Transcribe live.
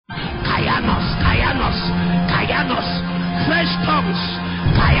tongues.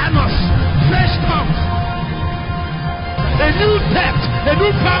 Kayanos. Fresh tongues. A new depth. A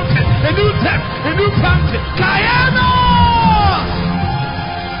new fountain. A new depth. A new fountain. Kayanos.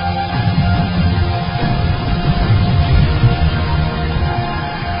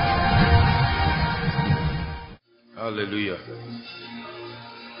 Hallelujah.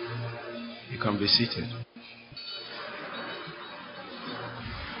 You can be seated.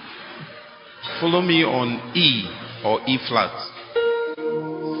 Follow me on E or E flat.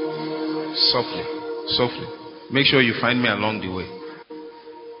 Softly, softly. Make sure you find me along the way.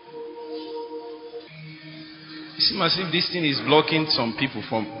 It seems as if this thing is blocking some people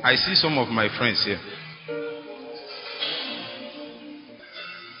from. I see some of my friends here.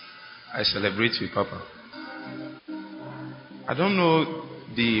 I celebrate with Papa. I don't know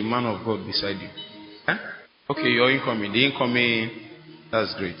the man of God beside you. Huh? Okay, you're incoming. The incoming,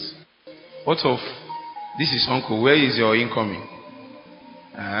 that's great. What of, this is uncle, where is your incoming?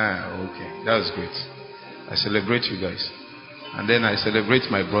 Okay, that's great. I celebrate you guys. And then I celebrate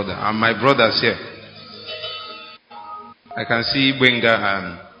my brother. And my brothers here. I can see Benga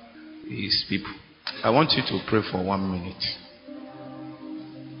and his people. I want you to pray for 1 minute.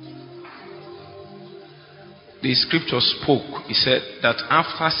 The scripture spoke. He said that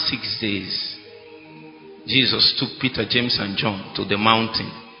after 6 days, Jesus took Peter, James, and John to the mountain.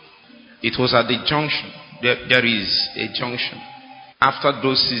 It was at the junction. There is a junction. After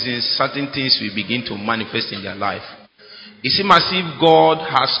those seasons, certain things will begin to manifest in their life. It seems as if God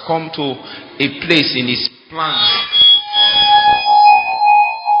has come to a place in His plan.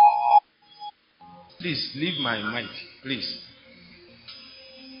 Please, leave my mic. Please.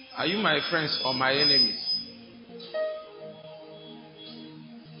 Are you my friends or my enemies?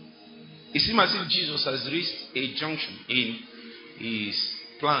 It seems as if Jesus has reached a junction in His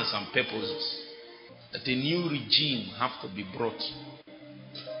plans and purposes. That a new regime have to be brought.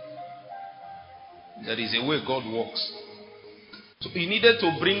 There is a way God works. So He needed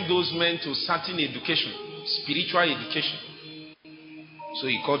to bring those men to certain education, spiritual education. So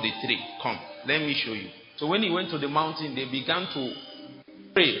He called the three. Come, let me show you. So when He went to the mountain, they began to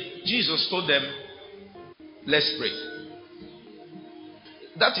pray. Jesus told them, let's pray.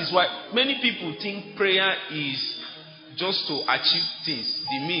 That is why many people think prayer is just to achieve things,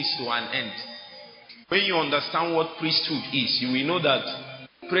 the means to an end. When you understand what priesthood is, you will know that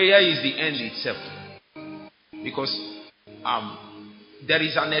prayer is the end itself. Because there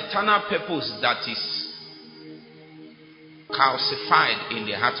is an eternal purpose that is calcified in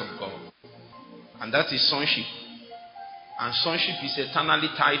the heart of God. And that is sonship. And sonship is eternally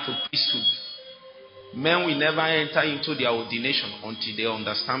tied to priesthood. Men will never enter into their ordination until they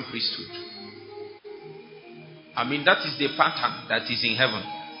understand priesthood. That is the pattern that is in heaven.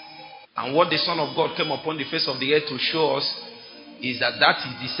 And what the Son of God came upon the face of the earth to show us is that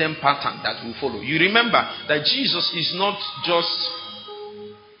is the same pattern that we follow. You remember that Jesus is not just...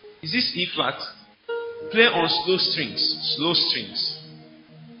 Is this E flat? Play on slow strings. Slow strings.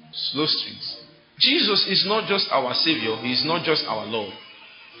 Slow strings. Jesus is not just our Savior. He is not just our Lord.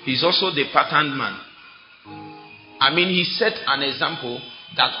 He is also the pattern man. He set an example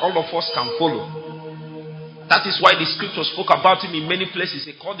that all of us can follow. That is why the scripture spoke about him in many places.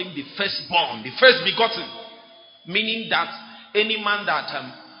 They called him the firstborn, the first begotten. Meaning that any man that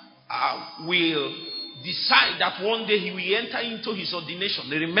will decide that one day he will enter into his ordination.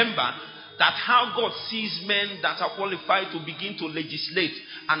 Remember that how God sees men that are qualified to begin to legislate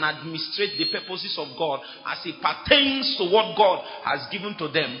and administrate the purposes of God as it pertains to what God has given to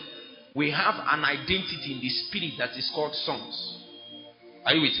them. We have an identity in the spirit that is called sons.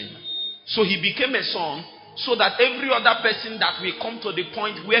 Are you with me? So he became a son so that every other person that will come to the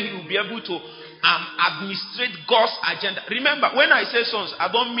point where he will be able to administrate God's agenda. Remember, when I say sons,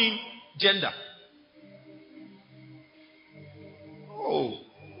 I don't mean gender.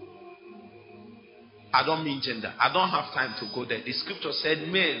 I don't mean gender. I don't have time to go there. The scripture said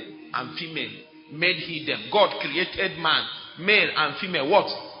male and female made he them. God created man, male and female. What?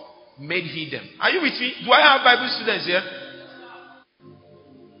 Made he them. Are you with me? Do I have Bible students here?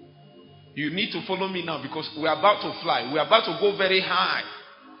 You need to follow me now because we're about to fly. We're about to go very high.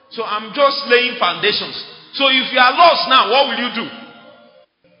 So I'm just laying foundations. So if you are lost now, what will you do?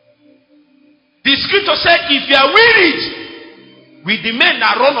 The scripture said if you are wearied with the men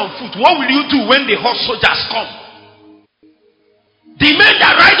that run on foot, what will you do when the horse soldiers come? The men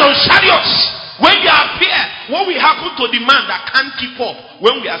that ride on chariots, when you appear, what will happen to the man that can't keep up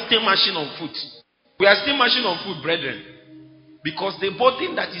when we are still marching on foot? We are still marching on foot, brethren. Because the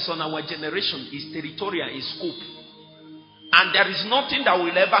burden that is on our generation is territorial in scope. And there is nothing that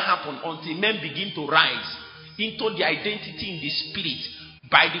will ever happen until men begin to rise into the identity in the spirit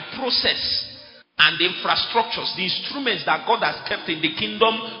by the process and the infrastructures, the instruments that God has kept in the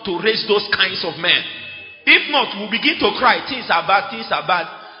kingdom to raise those kinds of men. If not, we'll begin to cry, things are bad, things are bad.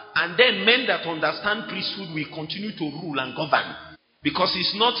 And then men that understand priesthood will continue to rule and govern. Because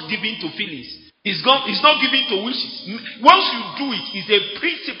it's not given to feelings. It's not given to wishes. Once you do it, it's a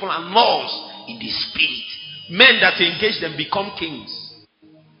principle and laws in the spirit. Men that engage them become kings.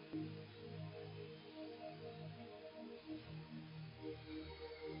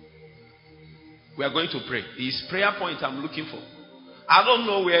 We are going to pray. It's prayer point I'm looking for. I don't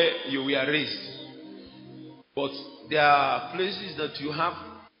know where you were raised. But there are places that you have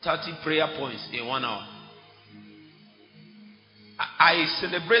 30 prayer points in 1 hour. I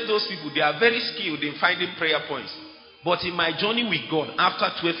celebrate those people. They are very skilled in finding prayer points. But in my journey with God, after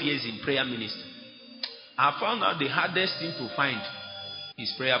 12 years in prayer ministry, I found out the hardest thing to find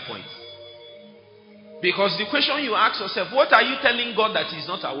is prayer points. Because the question you ask yourself, what are you telling God that He's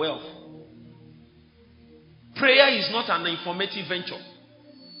not aware of? Prayer is not an informative venture.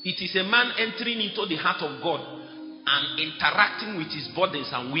 It is a man entering into the heart of God and interacting with his burdens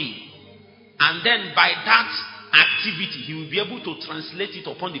and will. And then by that activity, he will be able to translate it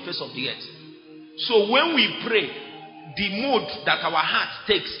upon the face of the earth. So when we pray, the mode that our heart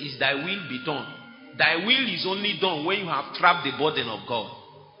takes is thy will be done. Thy will is only done when you have trapped the burden of God.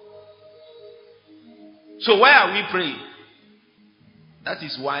 So why are we praying? That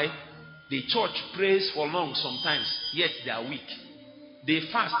is why the church prays for long sometimes, yet they are weak. They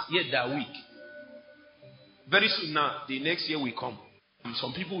fast, yet they are weak. Very soon now, the next year will come. And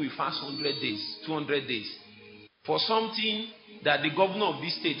some people will fast 100 days, 200 days. For something that the governor of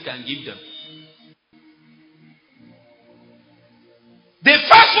this state can give them. They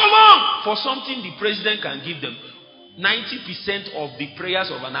fast for long for something the president can give them. 90% of the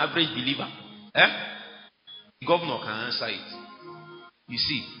prayers of an average believer. The governor can answer it. You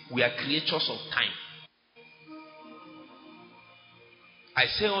see, we are creatures of time. I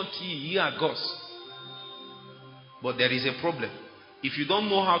say unto you, ye are gods. But there is a problem. If you don't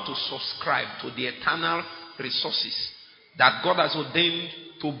know how to subscribe to the eternal resources that God has ordained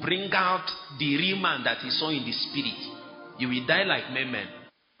to bring out the real man that is so in the spirit, you will die like men.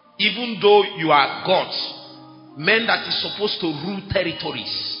 Even though you are gods, men that is supposed to rule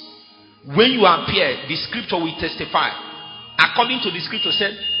territories. When you appear, the scripture will testify. According to the scripture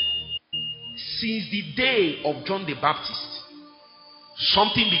said, since the day of John the Baptist,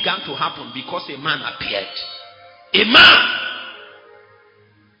 something began to happen because a man appeared. A man!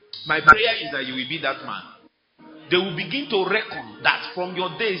 My prayer is that you will be that man. They will begin to reckon that from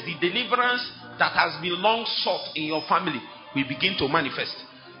your days, the deliverance that has been long sought in your family will begin to manifest.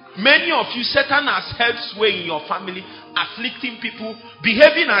 Many of you, Satan has held sway in your family, afflicting people,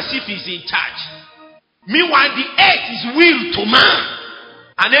 behaving as if he's in charge. Meanwhile, the earth is will to man.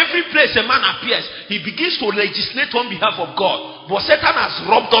 And every place a man appears, he begins to legislate on behalf of God. But Satan has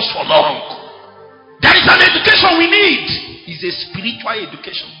robbed us for long. There is an education we need. It's a spiritual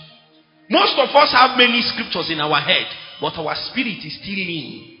education. Most of us have many scriptures in our head, but our spirit is still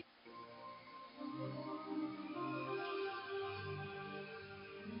in.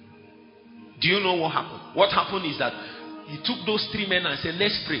 Do you know what happened? What happened is that he took those 3 men and said,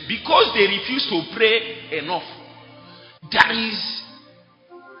 let's pray. Because they refused to pray enough, there is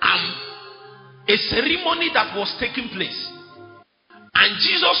a ceremony that was taking place. And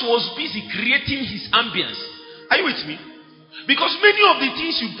Jesus was busy creating his ambience. Are you with me? Because many of the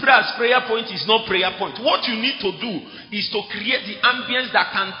things you pray as prayer point is not prayer point. What you need to do is to create the ambience that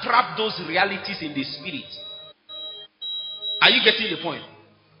can trap those realities in the spirit. Are you getting the point?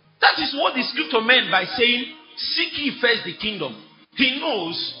 That is what the scripture meant by saying, seek ye first the kingdom. He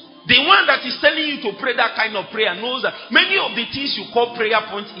knows, the one that is telling you to pray that kind of prayer knows that many of the things you call prayer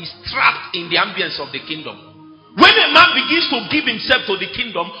points is trapped in the ambience of the kingdom. When a man begins to give himself to the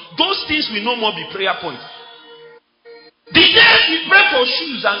kingdom, those things will no more be prayer points. The day we pray for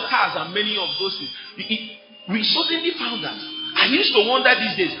shoes and cars and many of those things, we suddenly found that. I used to wonder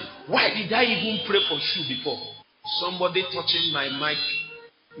these days, why did I even pray for shoe before? Somebody touching my mic.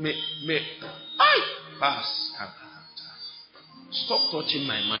 Stop touching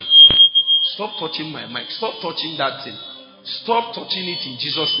my mic. Stop touching my mic. Stop touching that thing. Stop touching it in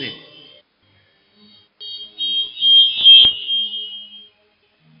Jesus' name.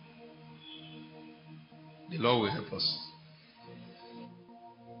 The Lord will help us.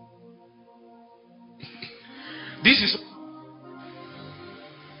 This is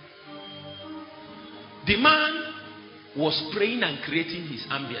the man was praying and creating his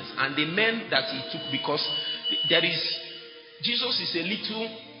ambience, and the men that he took, because there is Jesus is a little,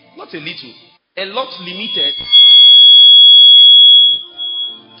 not a little, a lot limited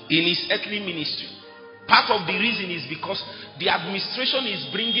in his earthly ministry. Part of the reason is because the administration is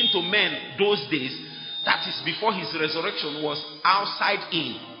bringing to men those days, that is before his resurrection, was outside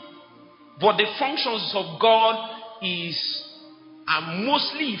in. But the functions of God are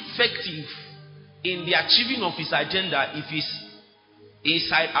mostly effective in the achieving of his agenda if it's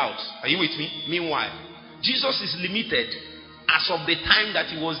inside out. Are you with me? Meanwhile, Jesus is limited as of the time that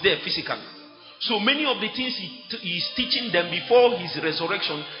he was there physically. So many of the things he is teaching them before his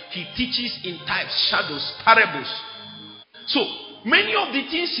resurrection, he teaches in types, shadows, parables. So many of the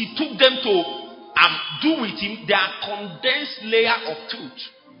things he took them to do with him, they are condensed layer of truth.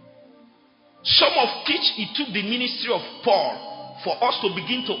 Some of which he took the ministry of Paul for us to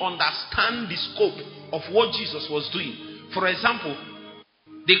begin to understand the scope of what Jesus was doing. For example,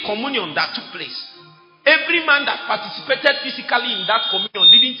 the communion that took place. Every man that participated physically in that communion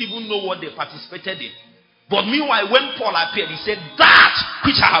didn't even know what they participated in. But meanwhile, when Paul appeared, he said, that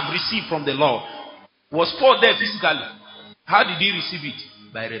which I have received from the Lord. Was Paul there physically? How did he receive it?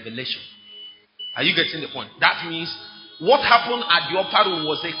 By revelation. Are you getting the point? That means what happened at the upper room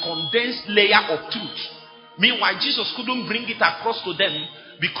was a condensed layer of truth. Meanwhile, Jesus couldn't bring it across to them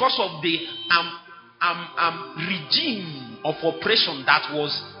because of the regime of operation that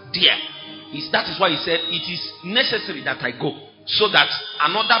was there. That is why he said, it is necessary that I go, so that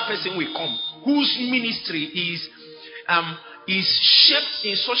another person will come whose ministry is shaped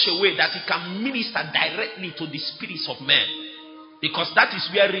in such a way that he can minister directly to the spirits of men. Because that is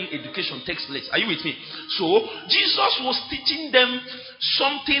where real education takes place. Are you with me? So Jesus was teaching them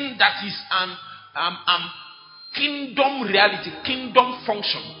something that is an kingdom reality, kingdom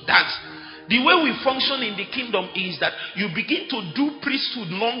function. That the way we function in the kingdom is that you begin to do priesthood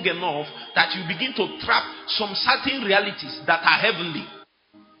long enough that you begin to trap some certain realities that are heavenly.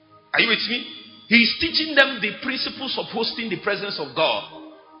 Are you with me? He is teaching them the principles of hosting the presence of God.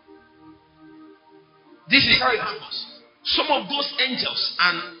 This is how it happens. Some of those angels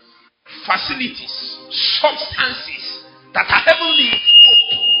and facilities, substances that are heavenly,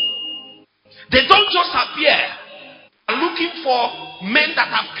 they don't just appear. Looking for men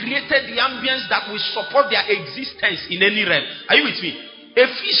that have created the ambience that will support their existence in any realm. Are you with me? A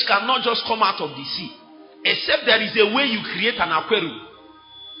fish cannot just come out of the sea, except there is a way you create an aquarium.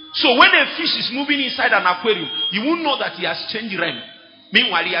 So when a fish is moving inside an aquarium, you won't know that he has changed realm.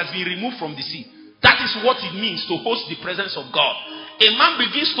 Meanwhile, he has been removed from the sea. That is what it means to host the presence of God. A man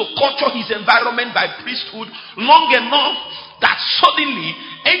begins to culture his environment by priesthood long enough that suddenly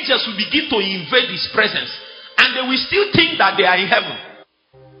angels will begin to invade his presence. And they will still think that they are in heaven.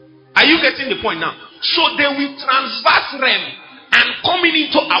 Are you getting the point now? So they will transverse realm and coming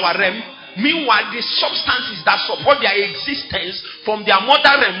into our realm. Meanwhile, the substances that support their existence from their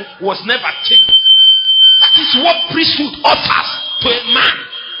mother realm was never changed. That is what priesthood offers to a man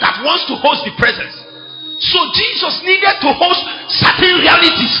that wants to host the presence. So Jesus needed to host certain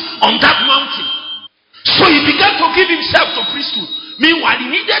realities on that mountain. So he began to give himself to priesthood. Meanwhile, he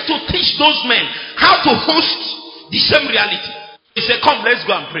needed to teach those men how to host the same reality. He said, come, let's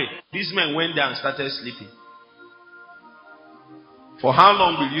go and pray. These men went there and started sleeping. For how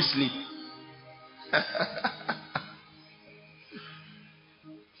long will you sleep?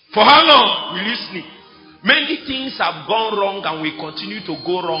 For how long will you sleep? Many things have gone wrong and will continue to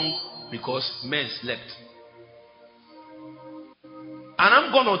go wrong because men slept. And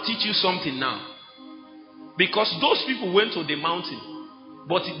I'm going to teach you something now. Because those people went to the mountain.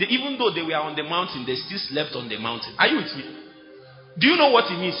 But even though they were on the mountain, they still slept on the mountain. Are you with me? Do you know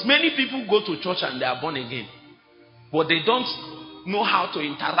what it means? Many people go to church and they are born again. But they don't know how to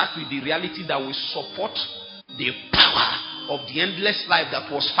interact with the reality that will support the power of the endless life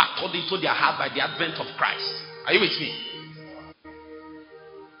that was factored into their heart by the advent of Christ. Are you with me?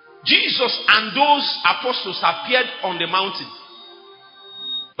 Jesus and those apostles appeared on the mountain.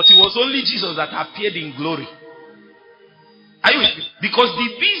 But it was only Jesus that appeared in glory. Are you with me? Because the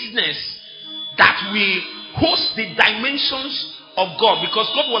business that will host the dimensions of God, because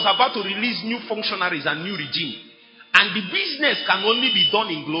God was about to release new functionaries and new regime, and the business can only be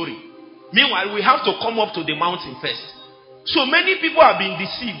done in glory. Meanwhile, we have to come up to the mountain first. So many people have been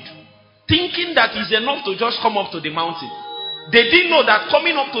deceived, thinking that it's enough to just come up to the mountain. They didn't know that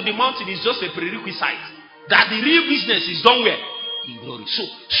coming up to the mountain is just a prerequisite. That the real business is done where? In glory. So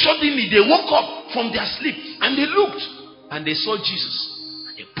suddenly they woke up from their sleep and they looked and they saw Jesus.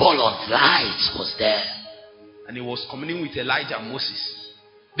 And a ball of light was there. And he was communing with Elijah and Moses.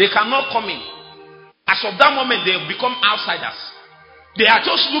 They cannot come in. As of that moment, they have become outsiders. They are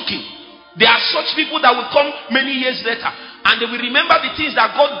just looking. There are such people that will come many years later And they will remember the things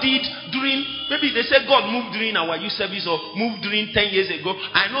that God did during, maybe they say God moved during our youth service or moved during 10 years ago.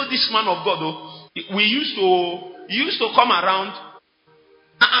 I know this man of God, though, he used to come around.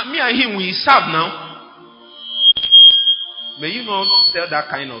 Me and him, we serve now. May you not tell that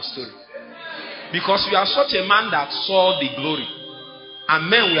kind of story. Because you are such a man that saw the glory. And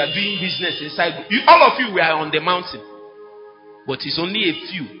men were doing business inside. All of you were on the mountain. But it's only a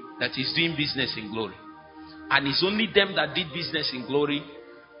few that is doing business in glory. And it's only them that did business in glory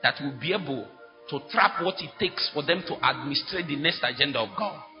that will be able to trap what it takes for them to administrate the next agenda of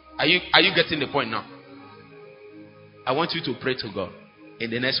God. Are you getting the point now? I want you to pray to God in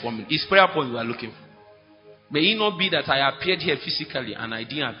the next 1 minute. It's prayer point we are looking for. May it not be that I appeared here physically and I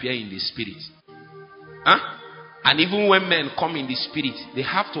didn't appear in the spirit. And even when men come in the spirit, they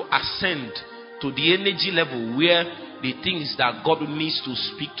have to ascend to the energy level where the things that God needs to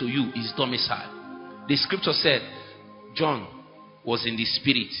speak to you is domicile. The scripture said John was in the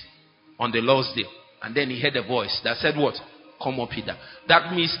spirit on the Lord's day, and then he heard a voice that said what? Come up hither.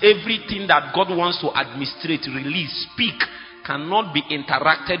 That means everything that God wants to administrate, release, speak, cannot be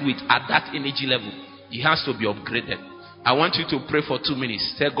interacted with at that energy level. It has to be upgraded. I want you to pray for 2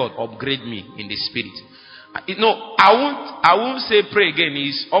 minutes. Say, God, upgrade me in the spirit. No, I won't say pray again.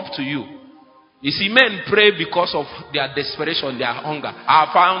 It's up to you. You see, men pray because of their desperation, their hunger.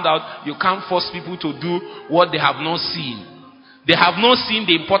 I found out you can't force people to do what they have not seen. They have not seen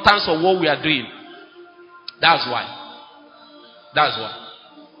the importance of what we are doing. That's why. That's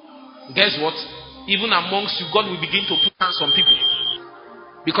why. Guess what? Even amongst you, God will begin to put hands on people.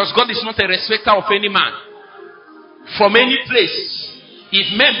 Because God is not a respecter of any man. From any place,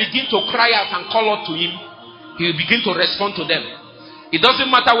 if men begin to cry out and call out to him, he will begin to respond to them. It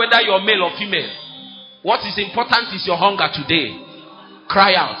doesn't matter whether you're male or female. What is important is your hunger today.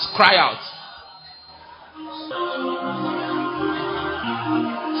 Cry out. Cry out.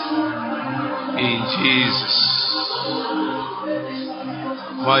 In Jesus'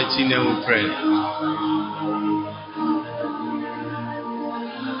 mighty name we pray.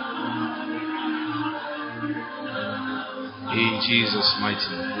 In Jesus' mighty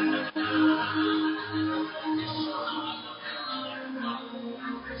name.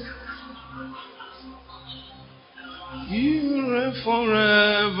 You reign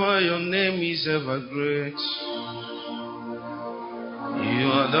forever, your name is ever great. You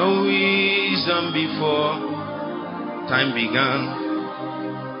are the wisdom before time began.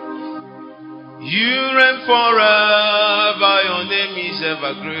 You reign forever, your name is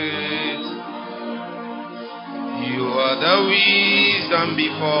ever great. You are the wisdom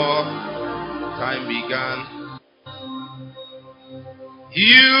before time began.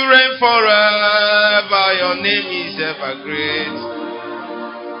 You reign forever, your name is ever great.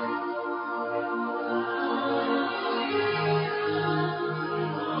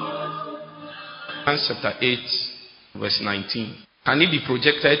 Romans chapter 8, verse 19. Can it be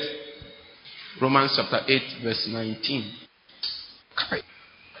projected? Romans chapter 8, verse 19.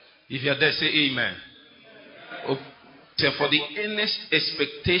 If you are there, say amen. So for the earnest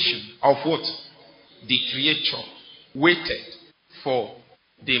expectation of what? The creature waited for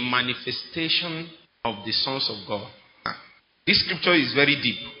the manifestation of the sons of God. This scripture is very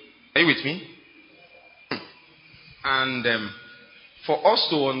deep. Are you with me? And for us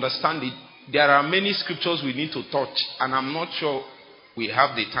to understand it, there are many scriptures we need to touch, and I'm not sure we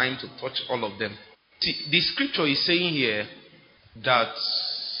have the time to touch all of them. See, the scripture is saying here that,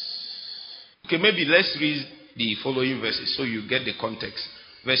 okay, maybe let's read the following verses so you get the context.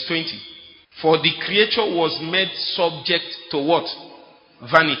 Verse 20. For the creature was made subject to what?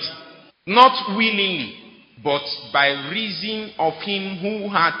 Vanity. Not willingly, but by reason of him who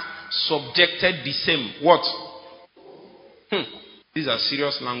had subjected the same. What? These are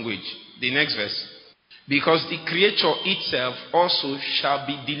serious language. The next verse. Because the creature itself also shall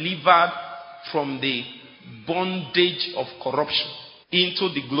be delivered from the bondage of corruption into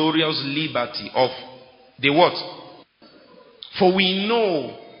the glorious liberty of the what? For we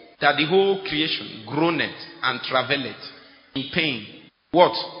know that the whole creation groaneth and travaileth in pain.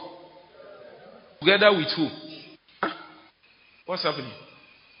 What? Together with who? What's happening?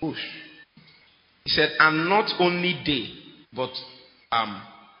 Push. He said, and not only they, but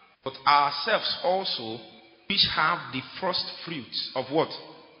ourselves also, which have the first fruits of what?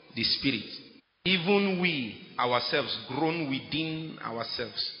 The Spirit. Even we ourselves groan within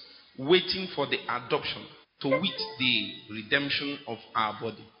ourselves, waiting for the adoption, to wit the redemption of our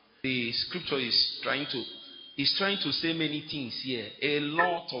body. The scripture is trying to say many things here, a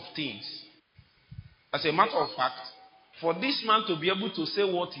lot of things. As a matter of fact, for this man to be able to say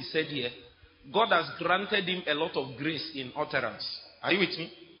what he said here, God has granted him a lot of grace in utterance. Are you with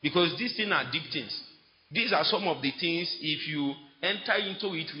me? Because these things are deep things. These are some of the things, if you enter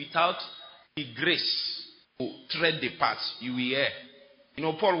into it without the grace to tread the path, you will err. You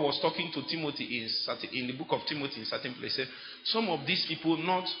know, Paul was talking to Timothy in the book of Timothy in certain places. Some of these people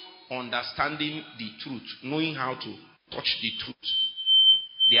not understanding the truth, knowing how to touch the truth.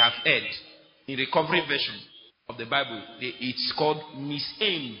 They have erred. In the recovery version of the Bible, it's called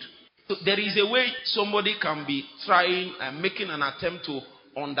misaimed. So there is a way somebody can be trying and making an attempt to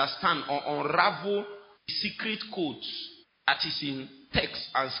understand or unravel the secret codes that is in text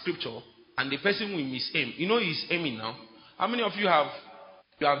and scripture, and the person will misaim. You know he's aiming now. How many of you have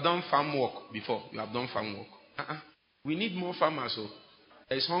done farm work before? You have done farm work. We need more farmers. So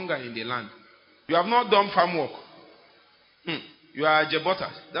there is hunger in the land. You have not done farm work. You are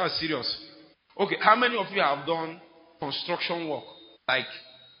Jebotas. That's serious. Okay, how many of you have done construction work? Like,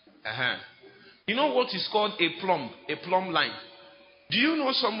 you know what is called a plumb line? Do you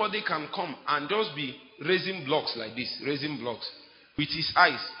know somebody can come and just be raising blocks like this, raising blocks with his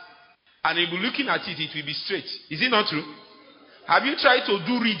eyes, and he'll be looking at it, it will be straight. Is it not true? Have you tried to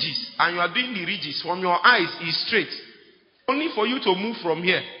do ridges and you are doing the ridges from your eyes is straight, only for you to move from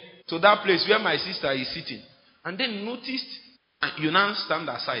here to that place where my sister is sitting, and then noticed you now stand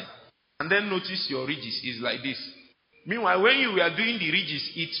aside, and then notice your ridges is like this. Meanwhile, when you were doing the ridges,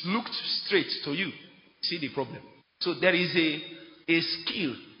 it looked straight to you. See the problem? So there is a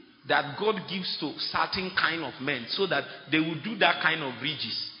skill that God gives to certain kind of men so that they will do that kind of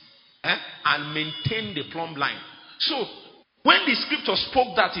ridges and maintain the plumb line. So when the scripture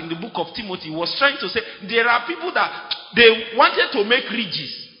spoke that in the book of Timothy, he was trying to say there are people that they wanted to make ridges,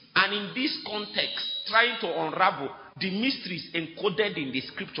 and in this context trying to unravel the mysteries encoded in the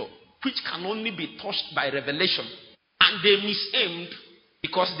scripture, which can only be touched by revelation. And they misaimed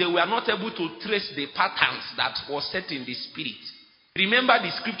because they were not able to trace the patterns that was set in the spirit. Remember,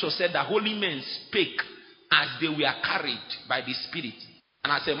 the scripture said that holy men spake as they were carried by the spirit.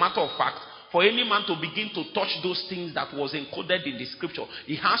 And as a matter of fact, for any man to begin to touch those things that was encoded in the scripture,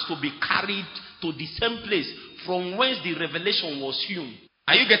 he has to be carried to the same place from whence the revelation was hewn.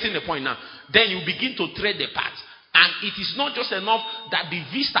 Are you getting the point now? Then you begin to tread the path. And it is not just enough that the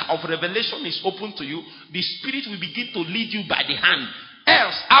vista of revelation is open to you. The spirit will begin to lead you by the hand.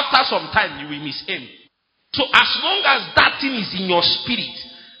 Else, after some time, you will misaim. So as long as that thing is in your spirit,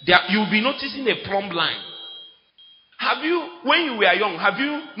 you will be noticing a plumb line. Have you, when you were young, have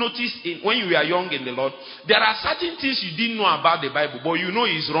you noticed when you were young in the Lord, there are certain things you didn't know about the Bible, but you know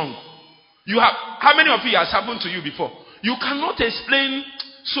it's wrong. How many of you has happened to you before? You cannot explain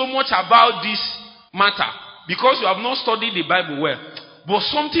so much about this matter because you have not studied the Bible well. But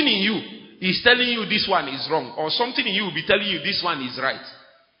something in you is telling you this one is wrong, or something in you will be telling you this one is right.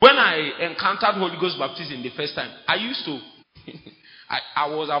 When I encountered Holy Ghost baptism the first time, I used to, I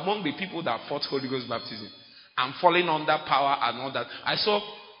was among the people that fought Holy Ghost baptism. I'm falling under power and all that. I saw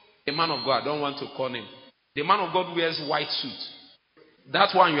a man of God, I don't want to call him. The man of God wears white suit. That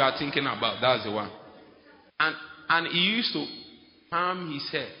one you are thinking about, that's the one. And he used to palm his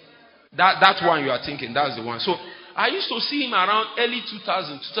hair. That one you are thinking, that's the one. So I used to see him around early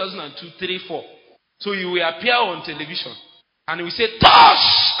 2000, 2002, 3, 4. So he will appear on television. And he will say,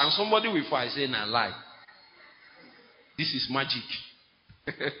 "Tosh!" And somebody will fight. I say, "Nah, lie. This is magic."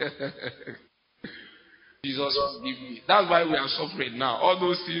 Jesus forgive me. That's why we are suffering now. All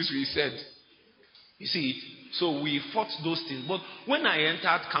those things we said. You see it? So we fought those things. But when I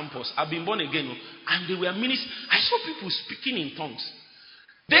entered campus, I've been born again, and they were ministers. I saw people speaking in tongues.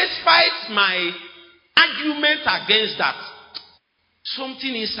 Despite my argument against that,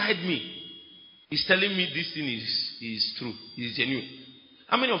 something inside me is telling me this thing is true, is genuine.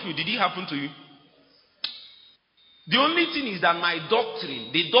 How many of you, did it happen to you? The only thing is that my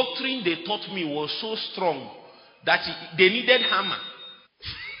doctrine, the doctrine they taught me was so strong that they needed hammer.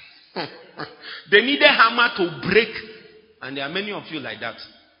 They needed hammer to break. And there are many of you like that.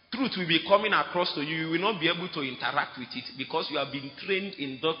 Truth will be coming across to you. You will not be able to interact with it because you have been trained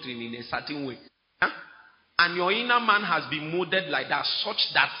in doctrine in a certain way. And your inner man has been molded like that,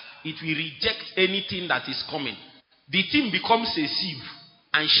 such that it will reject anything that is coming. The thing becomes a sieve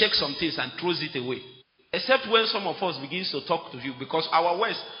and shakes some things and throws it away. Except when some of us begins to talk to you, because our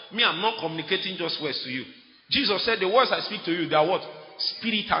words, I'm not communicating just words to you. Jesus said the words I speak to you, they are what?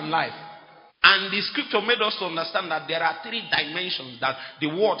 Spirit and life. And the scripture made us to understand that there are 3 dimensions that the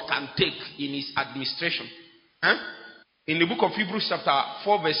word can take in its administration. In the book of Hebrews chapter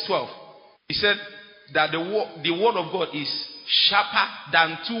 4 verse 12, he said that the word of God is sharper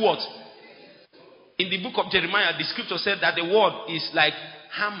than 2 words. In the book of Jeremiah, the scripture said that the word is like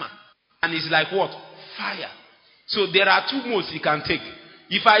hammer. And it's like what? Fire. So there are two modes you can take.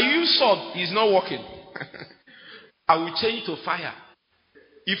 If I use sword, it's not working. I will change to fire.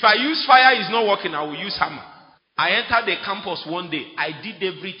 If I use fire, it's not working, I will use hammer. I entered the campus one day. I did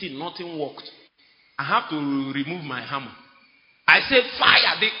everything, nothing worked. I have to remove my hammer. I said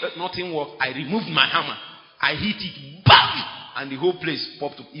fire, nothing worked. I removed my hammer. I hit it, bam! And the whole place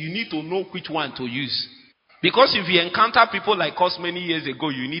popped up. You need to know which one to use. Because if you encounter people like us many years ago,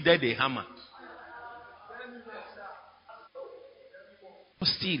 you needed a hammer. But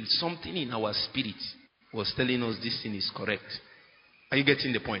still, something in our spirit was telling us this thing is correct. Are you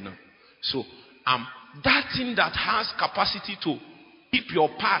getting the point now? So, that thing that has capacity to keep your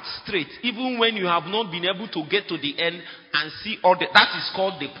path straight, even when you have not been able to get to the end and see all that is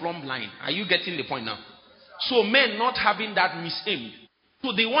called the plumb line. Are you getting the point now? So, men not having that misaimed.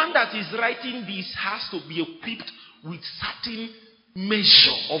 So, the one that is writing this has to be equipped with certain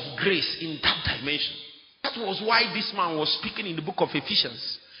measure of grace in that dimension. That was why this man was speaking in the book of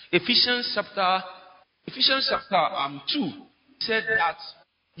Ephesians. Ephesians chapter 2 said that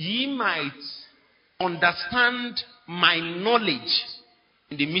ye might understand my knowledge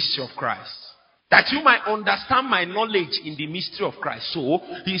in the mystery of Christ. That you might understand my knowledge in the mystery of Christ. So,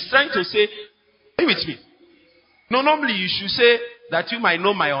 he's trying to say, stay with me. No, normally you should say that you might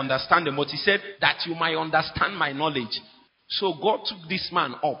know my understanding, but he said that you might understand my knowledge. So God took this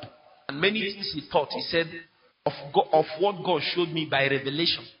man up, and many things he taught. He said of what God showed me by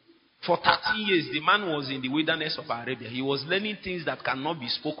revelation. For 13 years, the man was in the wilderness of Arabia. He was learning things that cannot be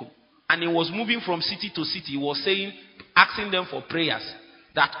spoken. And he was moving from city to city. He was saying, asking them for prayers,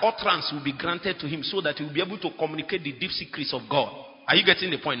 that utterance will be granted to him so that he will be able to communicate the deep secrets of God. Are you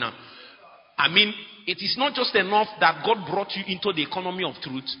getting the point now? I mean, it is not just enough that God brought you into the economy of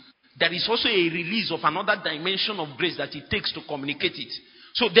truth. There is also a release of another dimension of grace that it takes to communicate it.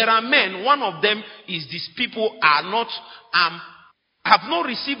 So there are men, one of them is these people are not, have not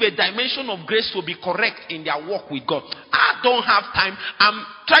received a dimension of grace to be correct in their walk with God. I don't have time. I'm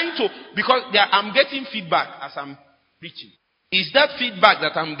trying to, because I'm getting feedback as I'm preaching. Is that feedback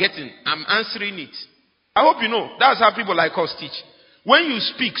that I'm getting? I'm answering it. I hope you know. That's how people like us teach. When you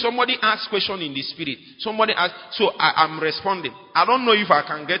speak, somebody asks question in the spirit. Somebody asks, so I'm responding. I don't know if I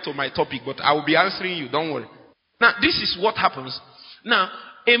can get to my topic, but I will be answering you. Don't worry. Now, this is what happens. Now,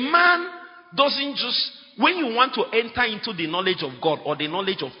 a man doesn't just, when you want to enter into the knowledge of God or the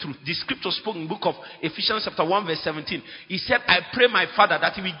knowledge of truth, the scripture spoke in the book of Ephesians chapter 1 verse 17. He said, I pray my Father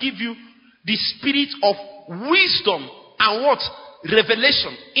that he will give you the spirit of wisdom and what?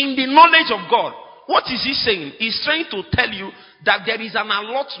 Revelation in the knowledge of God. What is he saying? He's trying to tell you that there is an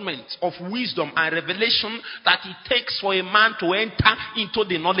allotment of wisdom and revelation that it takes for a man to enter into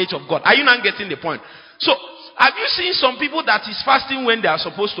the knowledge of God. Are you not getting the point? So, have you seen some people that is fasting when they are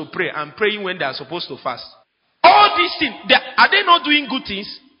supposed to pray and praying when they are supposed to fast? All these things, are they not doing good things?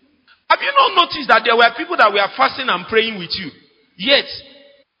 Have you not noticed that there were people that were fasting and praying with you, yet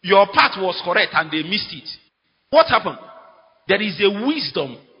your path was correct and they missed it? What happened? There is a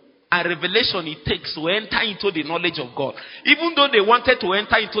wisdom and revelation it takes to enter into the knowledge of God. Even though they wanted to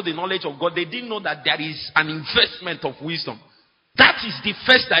enter into the knowledge of God, they didn't know that there is an investment of wisdom. That is the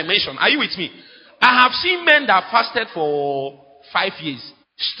first dimension. Are you with me? I have seen men that fasted for 5 years,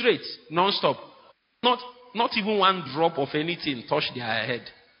 straight, non-stop. Not even one drop of anything touched their head,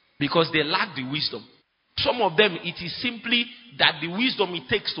 because they lack the wisdom. Some of them, it is simply that the wisdom it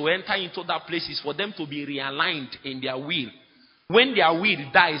takes to enter into that place is for them to be realigned in their will. When their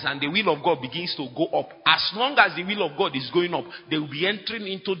will dies and the will of God begins to go up, as long as the will of God is going up, they will be entering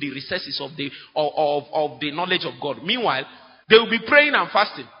into the recesses of the knowledge of God. Meanwhile, they will be praying and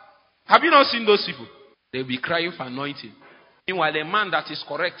fasting. Have you not seen those people? They will be crying for anointing. Meanwhile, a man that is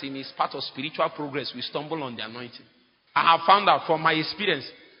correct in his path of spiritual progress will stumble on the anointing. I have found out from my experience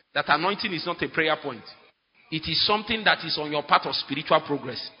that anointing is not a prayer point. It is something that is on your path of spiritual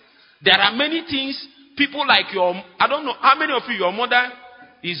progress. There are many things. People like I don't know how many of you, your mother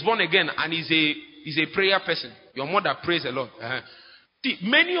is born again and is a prayer person. Your mother prays a lot. See,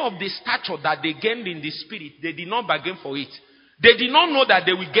 many of the stature that they gained in the spirit, they did not bargain for it. They did not know that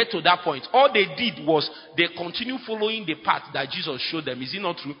they will get to that point. All they did was they continue following the path that Jesus showed them. Is it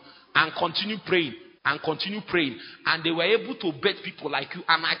not true? And continue praying and continue praying. And they were able to bet people like you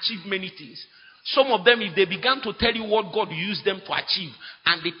and achieve many things. Some of them, if they began to tell you what God used them to achieve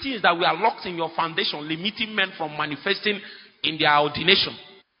and the things that were locked in your foundation, limiting men from manifesting in their ordination,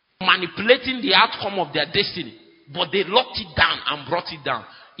 manipulating the outcome of their destiny, but they locked it down and brought it down.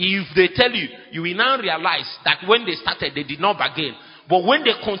 If they tell you, you will now realize that when they started, they did not bargain. But when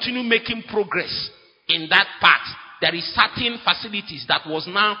they continue making progress in that path, there is certain facilities that was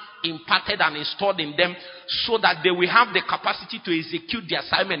now imparted and installed in them so that they will have the capacity to execute the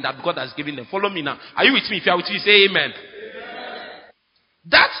assignment that God has given them. Follow me now. Are you with me? If you are with me, say amen.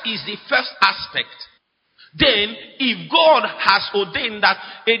 That is the first aspect. Then, if God has ordained that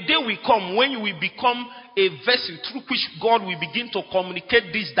a day will come when you will become a vessel through which God will begin to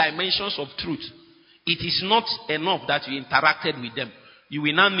communicate these dimensions of truth, it is not enough that you interacted with them. You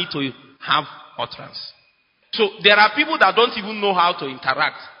will now need to have utterance. So, there are people that don't even know how to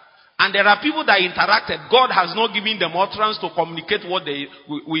interact. And there are people that interacted. God has not given them utterance to communicate what they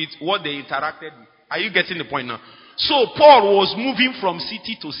interacted with. Are you getting the point now? So, Paul was moving from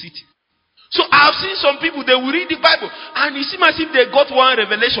city to city. So I've seen some people, they will read the Bible and it seems as if they got one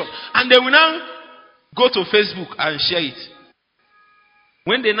revelation and they will now go to Facebook and share it.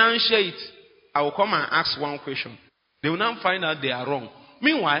 When they now share it, I will come and ask one question. They will now find out they are wrong.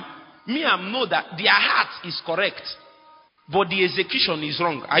 Meanwhile, I know that their heart is correct, but the execution is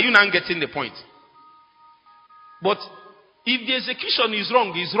wrong. Are you now getting the point? But if the execution is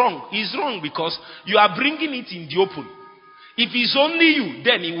wrong, it's wrong. It's wrong because you are bringing it in the open. If it's only you,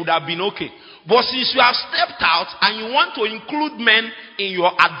 then it would have been okay. But since you have stepped out and you want to include men in your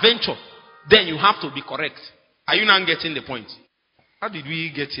adventure, then you have to be correct. Are you now getting the point? How did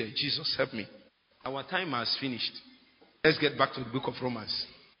we get here? Jesus, help me. Our time has finished. Let's get back to the book of Romans.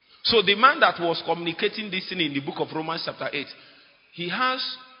 So the man that was communicating this thing in the book of Romans chapter 8, he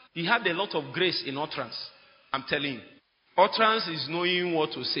had a lot of grace in utterance. I'm telling you. Utterance is knowing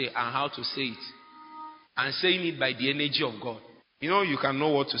what to say and how to say it. And saying it by the energy of God. You know, you can know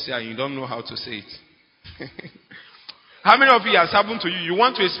what to say and you don't know how to say it. How many of you has happened to you? You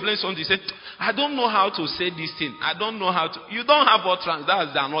want to explain something, you say, I don't know how to say this thing. I don't know how to. You don't have utterance.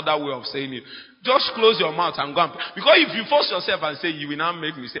 That's another way of saying it. Just close your mouth and go. Because if you force yourself and say, you will now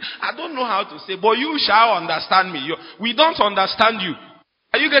make me say, I don't know how to say, but you shall understand me. We don't understand you.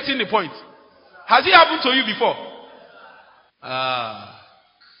 Are you getting the point? Has it happened to you before?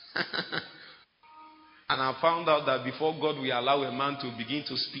 And I found out that before God will allow a man to begin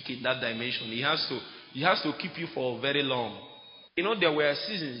to speak in that dimension, he has to keep you for very long. You know, there were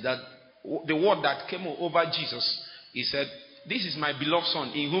seasons that the word that came over Jesus, he said, this is my beloved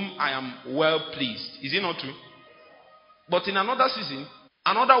son in whom I am well pleased. Is it not true? But in another season,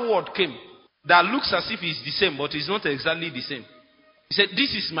 another word came that looks as if it's the same, but it's not exactly the same. He said,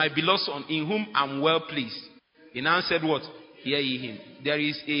 this is my beloved son in whom I'm well pleased. He now said what? Hear ye him. There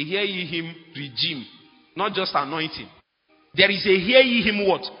is a hear ye him regime. Not just anointing. There is a hear ye him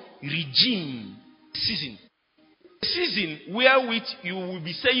what? Regime. Season. A season wherewith you will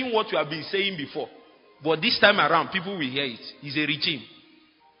be saying what you have been saying before. But this time around, people will hear it. It's a regime.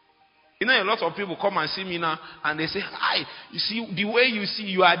 You know, a lot of people come and see me now and they say, hi, you see, the way you see,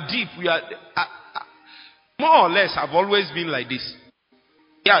 you are deep. More or less, I've always been like this.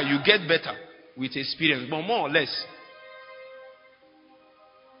 Yeah, you get better with experience, but more or less,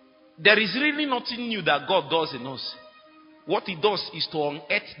 there is really nothing new that God does in us. What he does is to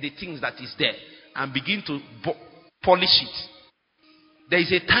unearth the things that is there and begin to polish it. There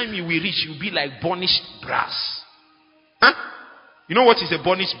is a time you will reach, you'll be like burnished brass. Huh? You know what is a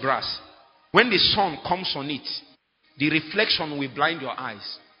burnished brass? When the sun comes on it, the reflection will blind your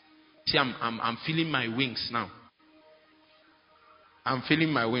eyes. See, I'm feeling my wings now. I'm feeling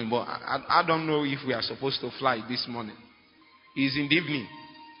my wing, but I don't know if we are supposed to fly this morning. It's in the evening.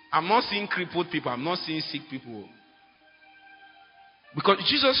 I'm not seeing crippled people. I'm not seeing sick people. Because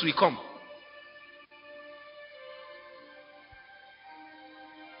Jesus will come.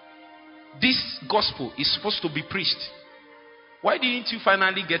 This gospel is supposed to be preached. Why didn't you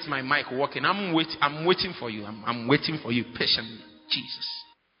finally get my mic working? I'm waiting for you. I'm waiting for you patiently.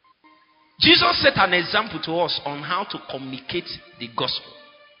 Jesus set an example to us on how to communicate the gospel.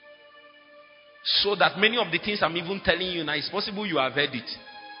 So that many of the things I'm even telling you now, it's possible you have heard it.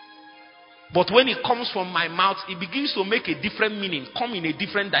 But when it comes from my mouth, it begins to make a different meaning, come in a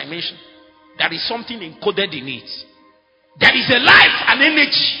different dimension. There is something encoded in it. There is a life and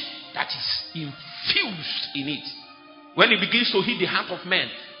energy that is infused in it. When it begins to hit the heart of men,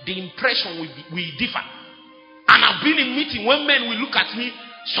 the impression will differ. And I've been in meeting when men will look at me,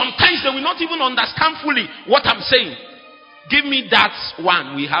 sometimes they will not even understand fully what I'm saying. Give me that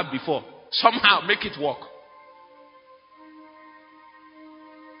one we had before. Somehow make it work.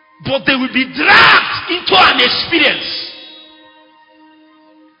 But they will be dragged into an experience.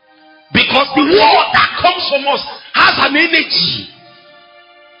 Because the word that comes from us has an energy.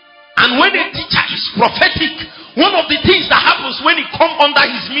 And when a teacher is prophetic, one of the things that happens when he comes under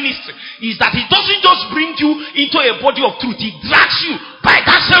his ministry is that he doesn't just bring you into a body of truth. He drags you by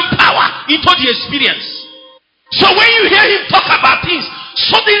that same power into the experience. So when you hear him talk about things,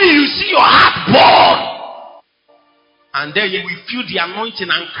 suddenly you see your heart burn. And then you will feel the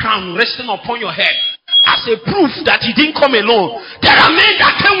anointing and crown resting upon your head as a proof that he didn't come alone. There are men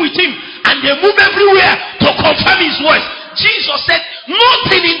that came with him and they move everywhere to confirm his words. Jesus said,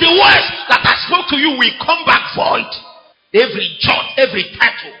 nothing in the words that I spoke to you will come back void. Every jot, every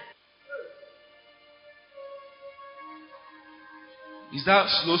title. Is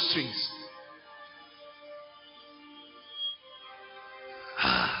that slow strings?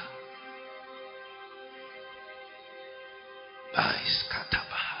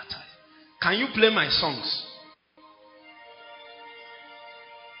 Can you play my songs?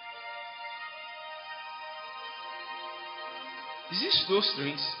 Is it slow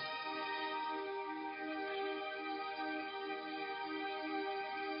strings?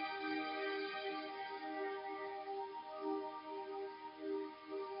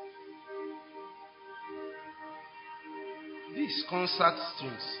 These concert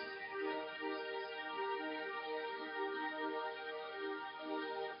strings.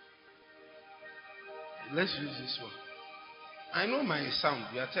 Let's use this one. I know my sound.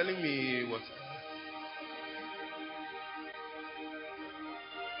 You are telling me what?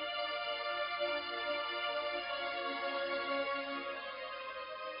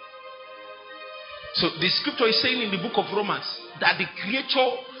 So the scripture is saying in the book of Romans that the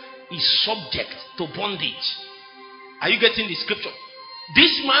creature is subject to bondage. Are you getting the scripture?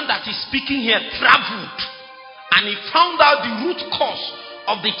 This man that is speaking here traveled and he found out the root cause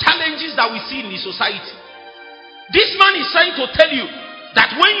of the challenges that we see in the society. This man is trying to tell you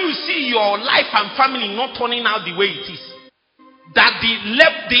that when you see your life and family not turning out the way it is, that the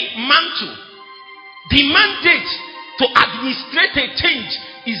mantle, the mandate to administrate a change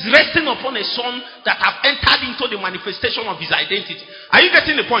is resting upon a son that have entered into the manifestation of his identity. Are you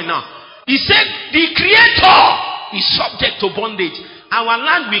getting the point now? He said the creator is subject to bondage. Our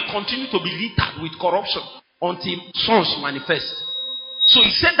land will continue to be littered with corruption until sons manifest. So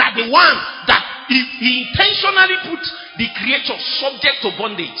he said that the one that he intentionally put the creature subject to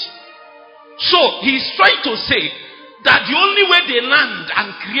bondage. So he's trying to say that the only way the land and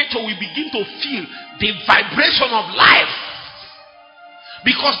creature will begin to feel the vibration of life,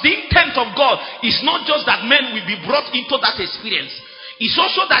 because the intent of God is not just that men will be brought into that experience, it's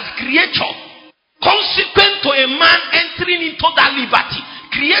also that creature, consequent to a man entering into that liberty,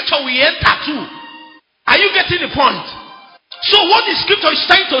 creature will enter too. Are you getting the point? So what the scripture is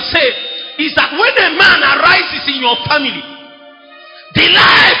trying to say is that when a man arises in your family, the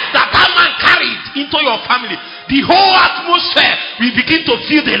life that man carried into your family, the whole atmosphere will begin to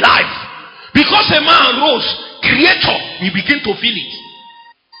feel the life. Because a man rose, creator will begin to feel it.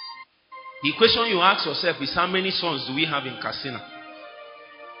 The question you ask yourself is, how many sons do we have in Kasina?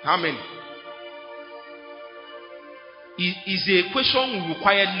 How many? Is a question we will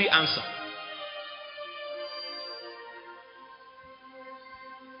quietly answer.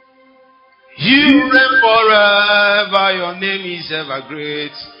 You reign forever, your name is ever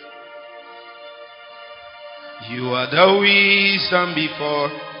great. You are the wisdom before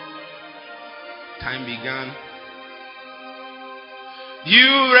time began.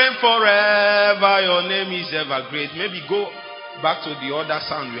 You reign forever, your name is ever great. Maybe go back to the other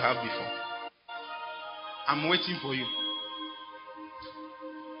sound you have before. I'm waiting for you.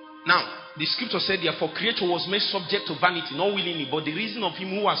 Now, the scripture said, therefore, creature was made subject to vanity, not willingly, but the reason of him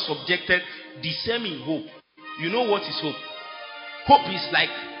who was subjected, discerning hope. You know what is hope? Hope is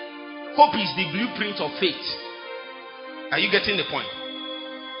the blueprint of faith. Are you getting the point?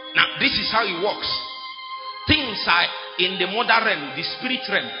 Now, this is how it works. Things are in the mother realm, the spirit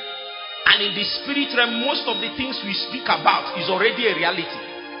realm. And in the spirit realm, most of the things we speak about is already a reality.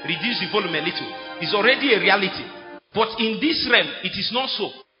 Reduce the volume a little. It's already a reality. But in this realm, it is not so.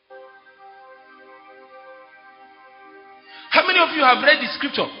 How many of you have read the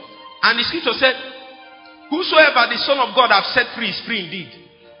scripture? And the scripture said, whosoever the Son of God have set free is free indeed.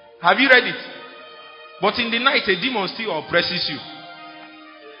 Have you read it? But in the night, a demon still oppresses you.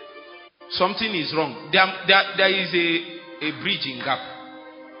 Something is wrong. There is a bridging gap.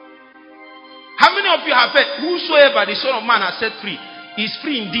 How many of you have heard, whosoever the Son of Man has set free is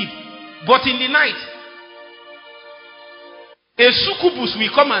free indeed? But in the night, a succubus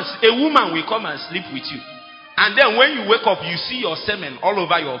will come and a woman will come and sleep with you. And then when you wake up, you see your semen all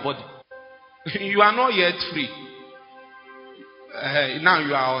over your body. You are not yet free. Now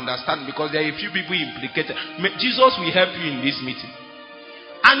you are understanding, because there are a few people implicated. Jesus will help you in this meeting.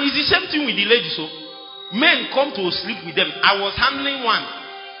 And it's the same thing with the ladies. So men come to sleep with them. I was handling one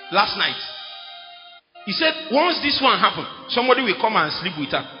last night. He said, once this one happens, somebody will come and sleep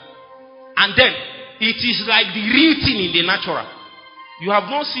with her. And then it is like the real thing in the natural. You have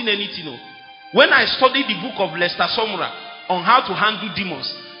not seen anything. No. When I studied the book of Lester Somura on how to handle demons,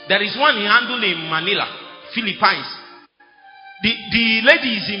 there is one he handled in Manila, Philippines. The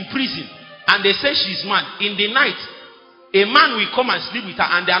lady is in prison and they say she's mad. In the night, a man will come and sleep with her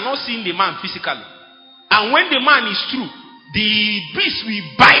and they are not seeing the man physically. And when the man is through, the beast will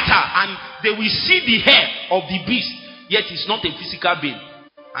bite her and they will see the hair of the beast, yet it's not a physical being.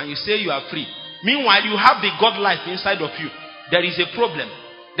 And you say you are free. Meanwhile, you have the God life inside of you. There is a problem.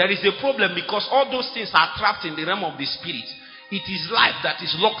 There is a problem because all those things are trapped in the realm of the spirit. It is life that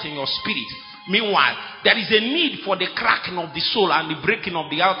is locked in your spirit. Meanwhile, there is a need for the cracking of the soul and the breaking of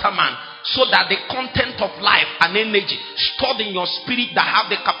the outer man, so that the content of life and energy stored in your spirit that have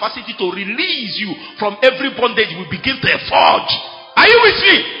the capacity to release you from every bondage will begin to effulge. Are you with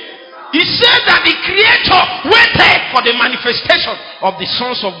me? He said that the Creator waited for the manifestation of the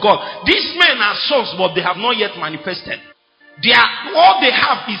sons of God. These men are sons, but they have not yet manifested. All they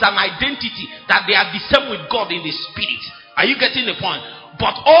have is an identity that they are the same with God in the spirit. Are you getting the point?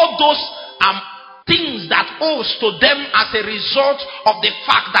 But all those things that owes to them as a result of the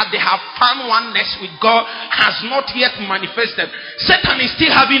fact that they have found oneness with God has not yet manifested. Satan is still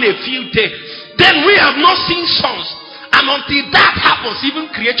having a field day. Then we have not seen sons. And until that happens,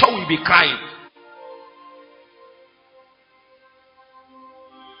 even creature will be crying.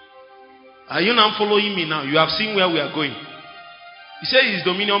 Are you now following me now? You have seen where we are going. He said his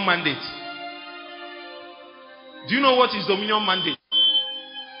dominion mandate. Do you know what is dominion mandate?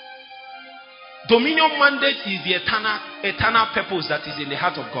 Dominion mandate is the eternal purpose that is in the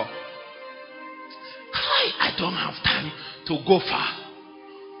heart of God. I don't have time to go far.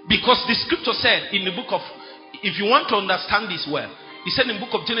 Because the scripture said in the book of, if you want to understand this well, he said in the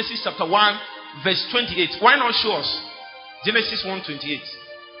book of Genesis chapter 1 verse 28. Why not show us? Genesis 1:28.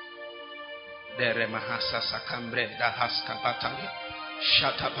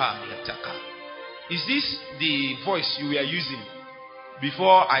 Is this the voice you were using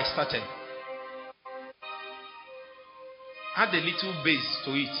before I started? Add a little bass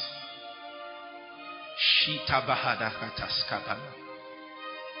to it.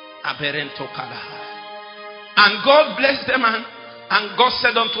 And God blessed them, and God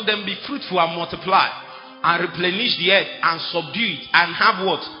said unto them, be fruitful and multiply, and replenish the earth, and subdue it, and have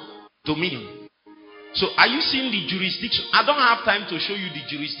what? Dominion. So are you seeing the jurisdiction? I don't have time to show you the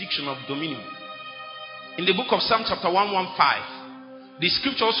jurisdiction of dominion. In the book of Psalm chapter 115, the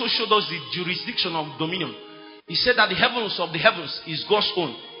scripture also showed us the jurisdiction of dominion. He said that the heavens of the heavens is God's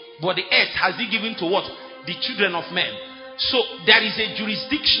own, but the earth has he given to what? The children of men. So there is a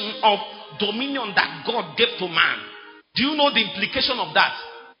jurisdiction of dominion that God gave to man. Do you know the implication of that?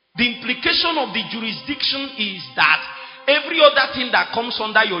 The implication of the jurisdiction is that every other thing that comes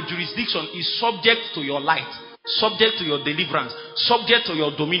under your jurisdiction is subject to your light, subject to your deliverance, subject to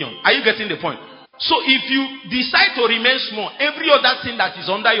your dominion. Are you getting the point? So if you decide to remain small, every other thing that is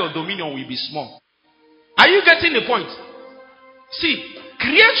under your dominion will be small. Are you getting the point? See,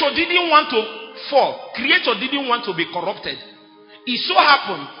 creature didn't want to fall. Creature didn't want to be corrupted. It so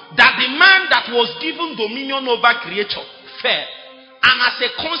happened that the man that was given dominion over creature fell. And as a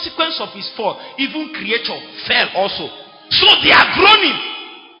consequence of his fall, even creature fell also. So they are groaning.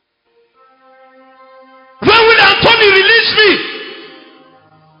 When will Anthony release me?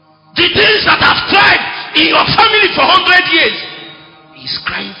 The things that have tried in your family for 100 years. He's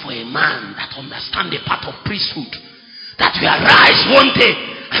crying for a man that understands the part of priesthood, that will arise one day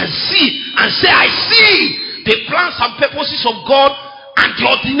and see and say, I see the plans and purposes of God and the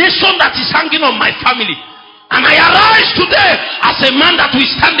ordination that is hanging on my family, and I arise today as a man that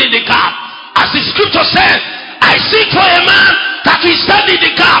will stand in the gap. As the scripture says, I seek for a man that will stand in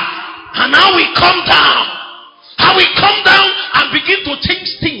the gap. And now we come down, and we come down and begin to change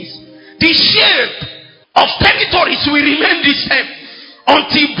things. The shape of territories will remain the same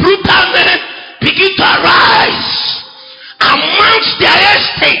until brutal men begin to arise and mount their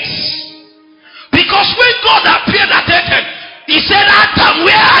estates. Because when God appeared at Eden, he said, Adam,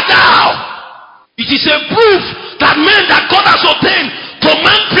 where art thou? It is a proof that men that God has ordained to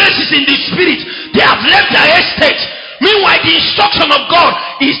man places in the spirit, they have left their estate. Meanwhile, the instruction of God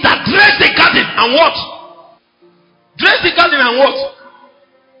is that dress the garden and what? Dress the garden and what?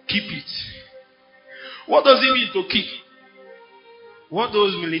 Keep it. What does it mean to keep? What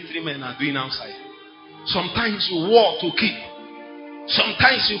those military men are doing outside. Sometimes you war to keep.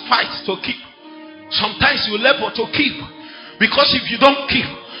 Sometimes you fight to keep. Sometimes you labor to keep. Because if you don't keep,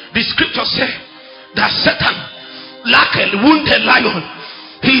 the scripture says that Satan, like a wounded lion,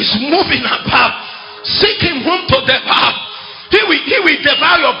 he is moving about, seeking whom to devour. He will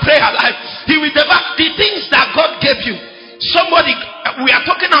devour your prayer life. He will devour the things that God gave you. Somebody, we are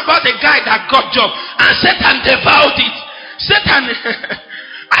talking about the guy that got job and Satan devoured it. Satan,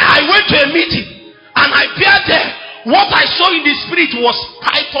 I went to a meeting and I appeared there. What I saw in the spirit was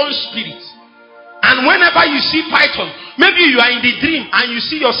python spirit. And whenever you see python, maybe you are in the dream and you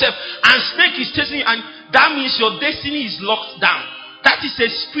see yourself and snake is chasing you, and that means your destiny is locked down. That is a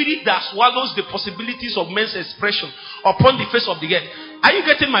spirit that swallows the possibilities of men's expression upon the face of the earth. Are you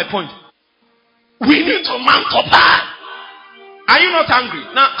getting my point? We need to mount up high. Are you not angry?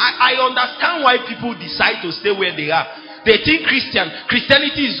 Now, I understand why people decide to stay where they are. They think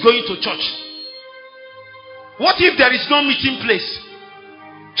Christianity is going to church. What if there is no meeting place?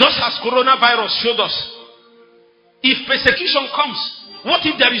 Just as coronavirus showed us. If persecution comes, what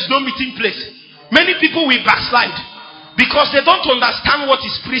if there is no meeting place? Many people will backslide because they don't understand what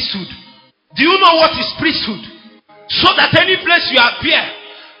is priesthood. Do you know what is priesthood? So that any place you appear,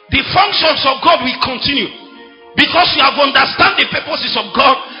 the functions of God will continue. Because you have understand the purposes of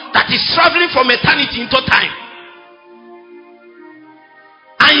God that is traveling from eternity into time.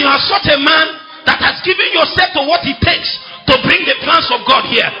 And you are such a man that has given yourself to what it takes to bring the plans of God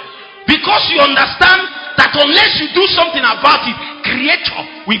here. Because you understand that unless you do something about it,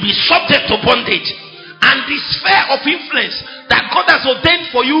 creature will be subject to bondage. And the sphere of influence that God has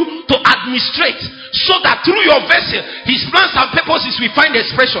ordained for you to administrate, so that through your vessel, his plans and purposes will find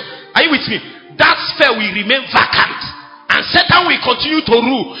expression. Are you with me? That sphere will remain vacant. And Satan will continue to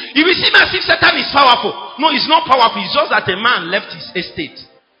rule. It will seem as if Satan is powerful. No, he's not powerful. It's just that a man left his estate.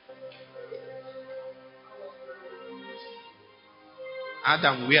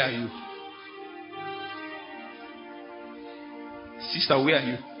 Adam, where are you? Sister, where are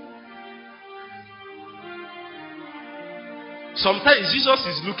you? Sometimes Jesus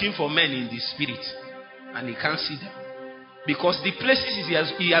is looking for men in the spirit and he can't see them. Because the places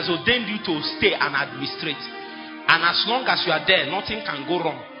he has ordained you to stay and administrate. And as long as you are there, nothing can go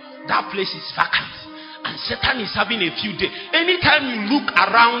wrong. That place is vacant. And Satan is having a few days. Anytime you look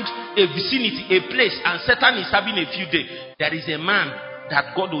around a vicinity, a place, and Satan is having a few days, there is a man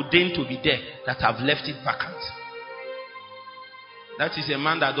that God ordained to be there that have left it vacant. That is a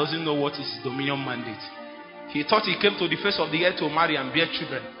man that doesn't know what is his dominion mandate. He thought he came to the face of the earth to marry and bear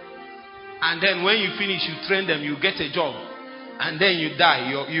children. And then when you finish, you train them, you get a job. And then you die.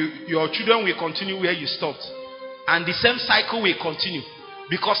 Your children will continue where you stopped. And the same cycle will continue.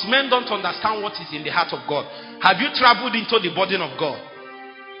 Because men don't understand what is in the heart of God. Have you traveled into the burden of God?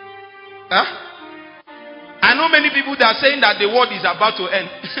 Huh? I know many people that are saying that the world is about to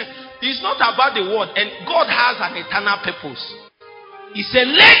end. It's not about the world. And God has an eternal purpose. He said,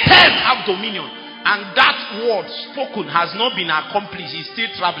 let them have dominion. And that word spoken has not been accomplished. He's still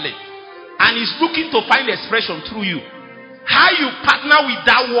traveling. And he's looking to find expression through you. How you partner with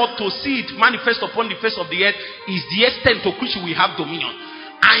that word to see it manifest upon the face of the earth is the extent to which we have dominion.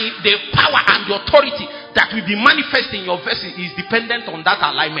 And the power and the authority that will be manifest in your vessel is dependent on that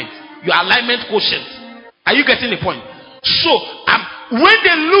alignment. Your alignment quotient. Are you getting the point? So, when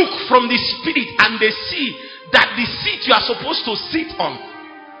they look from the spirit and they see that the seat you are supposed to sit on,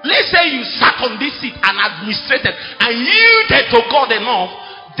 let's say you sat on this seat and administrated and yielded to God enough,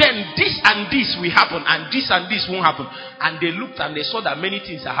 then this and this will happen and this won't happen. And they looked and they saw that many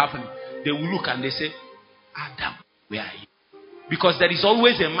things are happening. They will look and they say, Adam, where are you? Because there is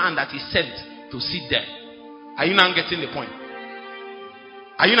always a man that is sent to sit there. Are you now getting the point?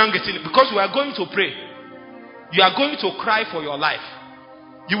 Are you now getting it? Because we are going to pray. You are going to cry for your life.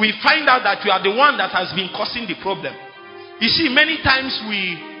 You will find out that you are the one that has been causing the problem. You see, many times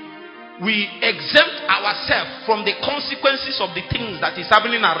we exempt ourselves from the consequences of the things that is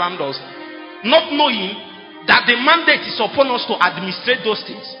happening around us, not knowing that the mandate is upon us to administrate those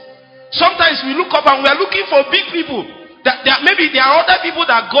things. Sometimes we look up and we are looking for big people. Maybe there are other people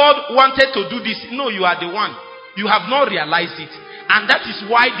that God wanted to do this. No, you are the one. You have not realized it. And that is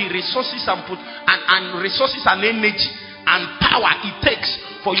why the resources and resources and energy and power it takes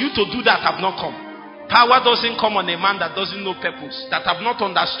for you to do that have not come. Power doesn't come on a man that doesn't know purpose, that have not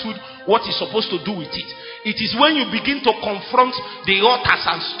understood what he's supposed to do with it. It is when you begin to confront the altars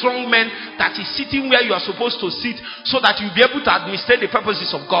and strong men that is sitting where you are supposed to sit, so that you'll be able to administrate the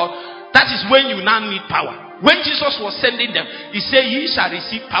purposes of God. That is when you now need power. When Jesus was sending them, he said, ye shall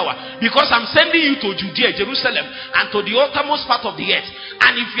receive power, because I'm sending you to Judea, Jerusalem, and to the uttermost part of the earth.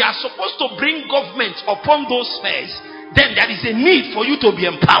 And if you are supposed to bring government upon those spheres, then there is a need for you to be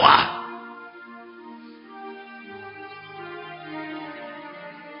empowered.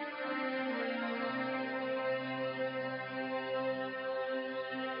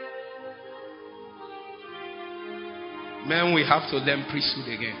 Men, we have to learn priesthood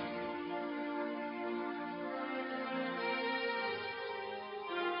again.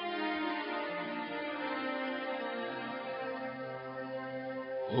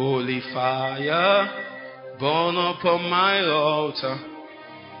 Holy fire, burn upon my altar.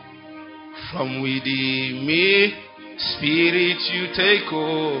 From within me, Spirit, you take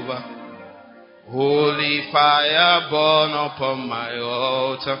over. Holy fire, burn upon my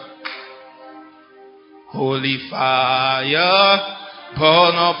altar. Holy fire,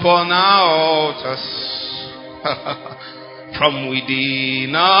 burn upon our altars. From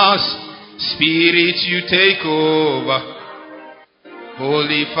within us, Spirit, you take over.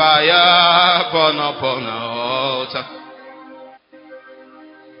 Holy fire, burn upon our altar.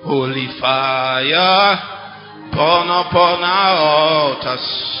 Holy fire, burn upon our altars.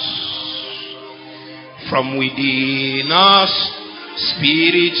 From within us,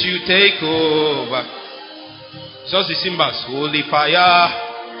 Spirit, you take over. Just the cymbals. Holy fire,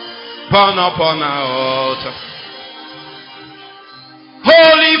 burn upon our altar.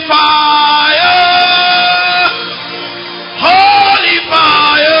 Holy fire, holy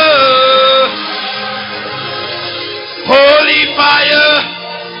fire, holy fire,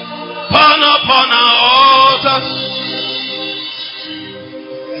 burn upon our altars.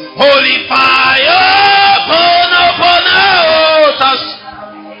 Holy fire, burn upon our altars.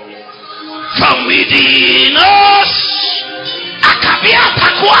 From within us, Akabia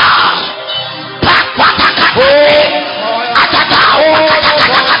Takwa, Pakwataka,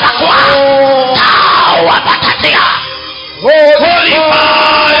 Holy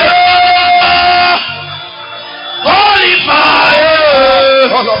fire, holy fire,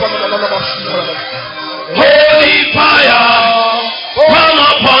 holy fire, burn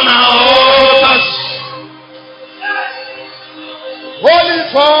upon our altars. Holy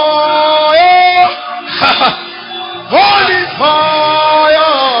fire, holy fire,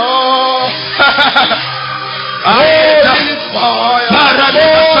 holy fire, fire, fire.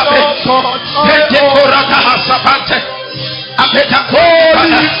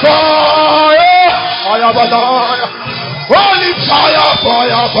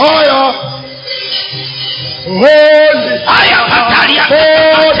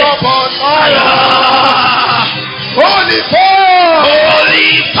 Holy fire,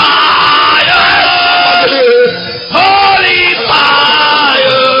 holy fire, holy fire, holy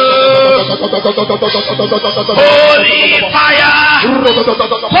fire, holy fire,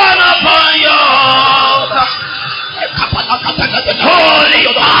 burn upon your altar. Holy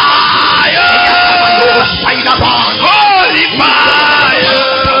fire, holy fire, holy fire,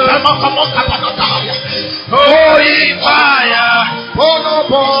 burn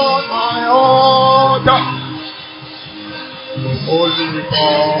upon my altar. Holy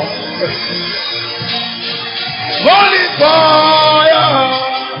fire, holy fire,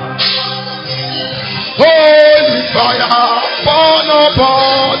 holy fire, burn upon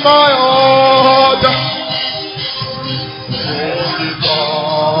my altar. Holy fire,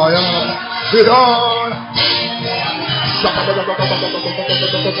 it on.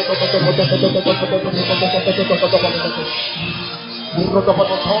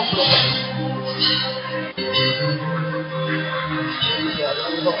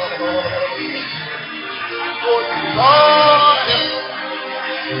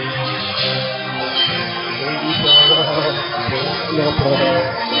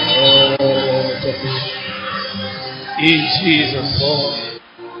 In Jesus'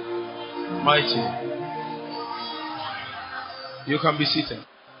 mighty name. You can be seated.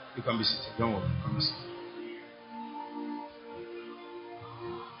 You can be seated. Don't worry. You can be seated.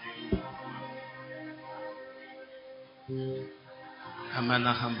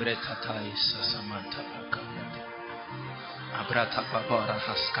 Amana hambreta tais samanta pakapata. Abrata babora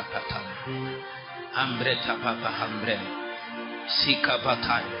haskapata. Ambreta papa hambre. Sika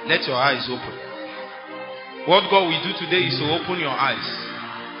batai. Let your eyes open. What God will do today is to open your eyes.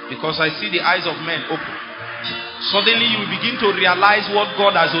 Because I see the eyes of men open. Suddenly you will begin to realize what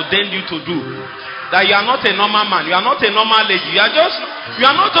God has ordained you to do. That you are not a normal man. You are not a normal lady. You are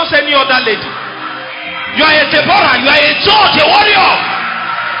not just any other lady. You are a Deborah. You are a George, a warrior.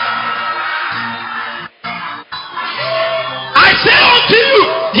 I say unto you,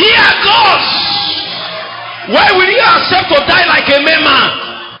 hear God. Why will you accept to die like a mere man?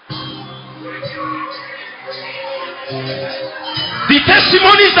 The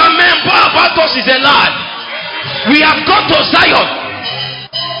testimonies that men pour about us is a lie. We have gone to Zion.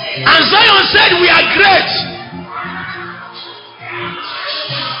 And Zion said we are great.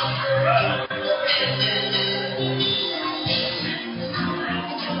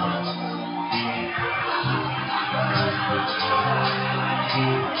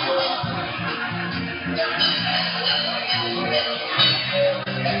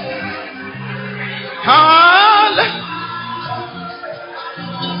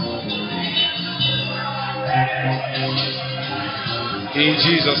 In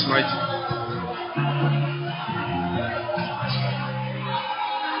Jesus' mighty name.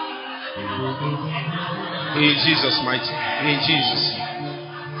 In Jesus' mighty name. In Jesus' name.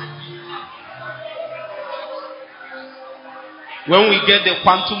 When we get the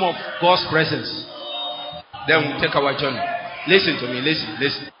quantum of God's presence, then we take our journey. Listen to me. Listen.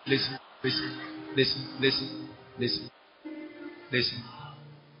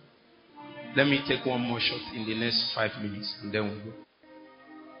 Let me take one more shot in the next 5 minutes, and then we'll go.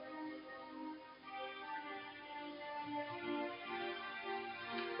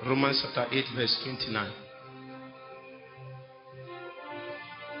 Romans chapter 8, verse 29.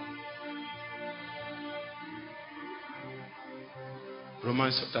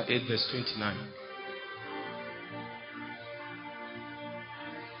 Romans chapter 8, verse 29.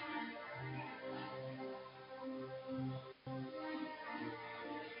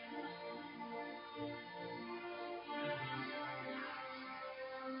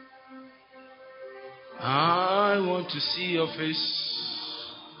 I want to see your face.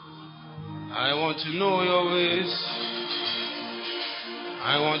 I want to know your ways.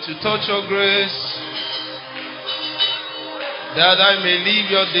 I want to touch your grace, that I may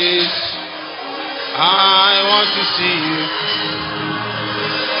live your days. I want to see you.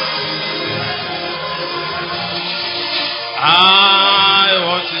 I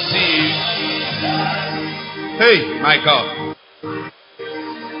want to see you. Hey, my God.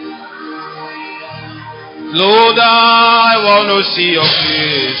 Lord, I want to see your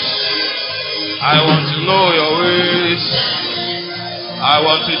face. I want to know your ways. I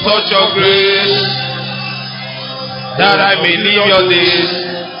want to touch your grace, that I may live your days.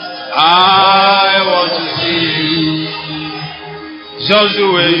 I want to see you just the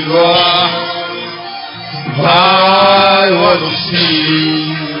way you are. I want to see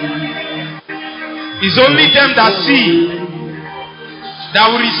you. It's only them that see that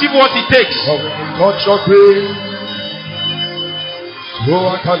will receive what it takes. Touch your grace, so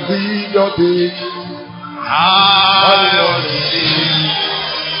I can live your days. I want to see you.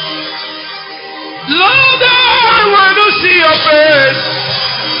 Lord, I want to see your face.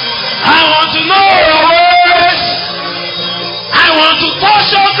 I want to know your ways. I want to touch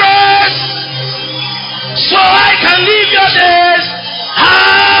your grace, so I can live your days.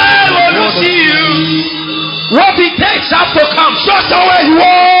 I want to see you. What it takes has to come. Just the way you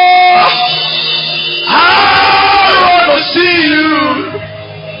are. I want to see you.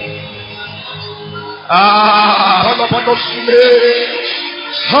 I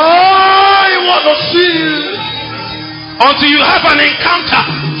want to see you. Until you have an encounter,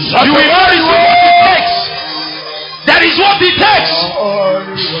 you will know it's what it takes. That is what it takes.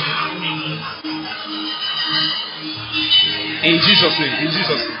 In Jesus' name. In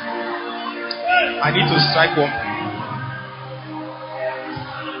Jesus' name. I need to strike one.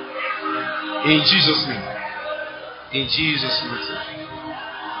 In Jesus' name. In Jesus' name.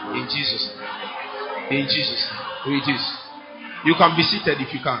 In Jesus' name. In Jesus' name. It is. You can be seated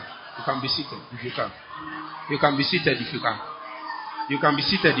if you can. You can be seated if you can. You can be seated if you can. You can be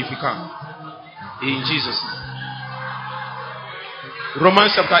seated if you can. In Jesus' name.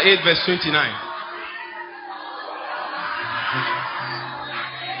 Romans chapter 8, verse 29.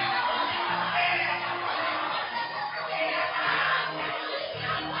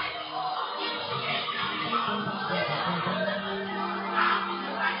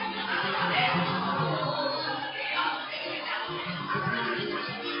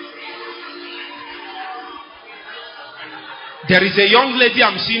 There is a young lady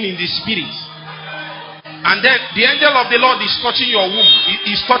I'm seeing in the spirit. And then the angel of the Lord is touching your womb.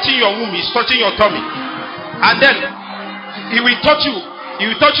 He's touching your womb. He's touching your tummy. And then he will touch you. He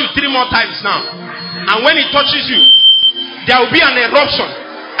will touch you 3 more times now. And when he touches you, there will be an eruption.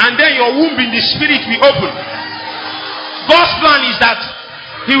 And then your womb in the spirit will open. God's plan is that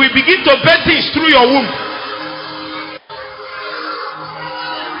he will begin to birth things through your womb.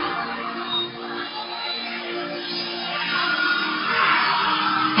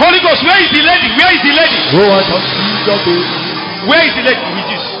 Holy Ghost, where is the lady? Where is the lady? Oh, I can see your face. Where is the lady? With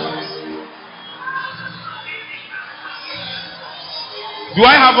this. Do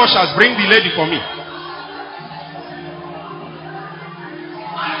I have ushers? Bring the lady for me.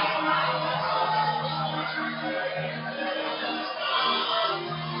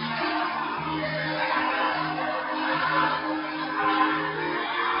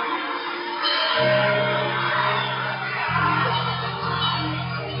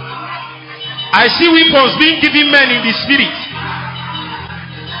 I see weapons being given men in the spirit.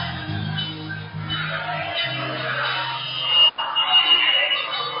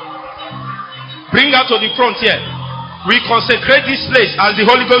 Bring her to the front here. We consecrate this place as the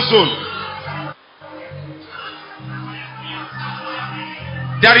Holy Ghost zone.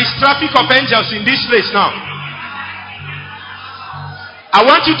 There is traffic of angels in this place now. I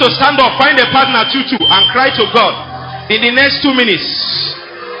want you to stand up, find a partner, tutu, and cry to God in the next 2 minutes.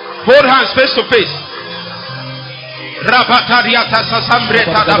 Hold hands face to face. Rabatariata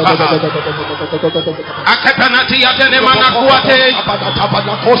sasambreta dabaha. Akapanatiata nemanakuate.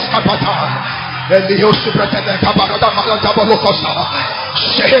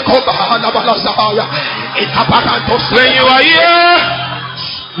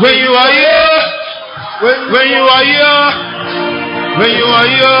 When you are here, when you are here, when you are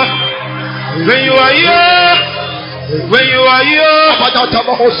here, when you are here, when you are here, when you are here,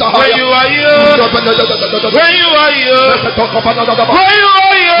 when you are here, when you are here, when you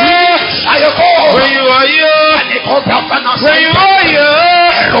are here, when you are here, when you are here, when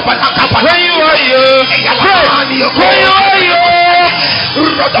you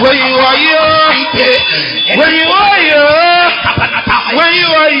are here, when you are here, when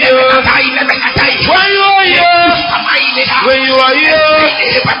you are here, when you are here, when you are here, when you are here, when you are here,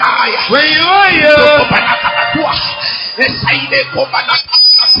 when you are here.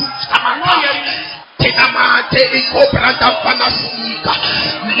 Tenamante ikobranda fanasika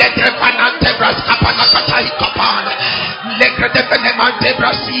letre fanante braskapana katai kapana letre defenemante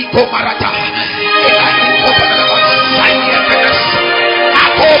brasiko marata ila ikobranda saye fenes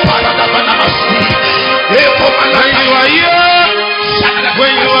akoparada fanamasi ekomana. When you are here,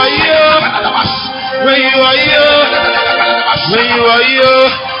 when you are here, when you are here, when you are here,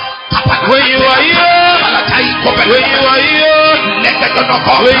 when you are here, when you are here,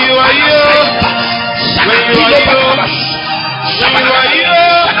 when you are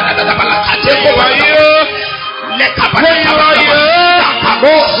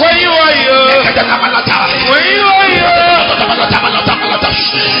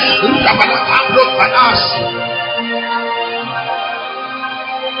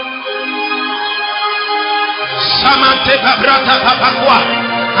Samante Babrata Papaqua,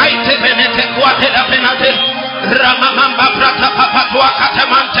 Aite Venete Quate la Penate, Ramamamba Brata Papatua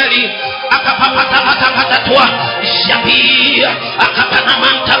Catamanteri, Acapapata Patatua, Shabi,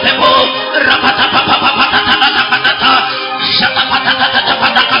 Acapanamanta Pebo, Rapata Papapata Patata, Shatapata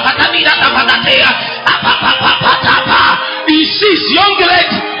Patacapatamira Patatea, Apapapatapa. Insist, young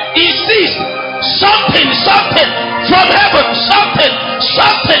lady, insist, something from heaven, something.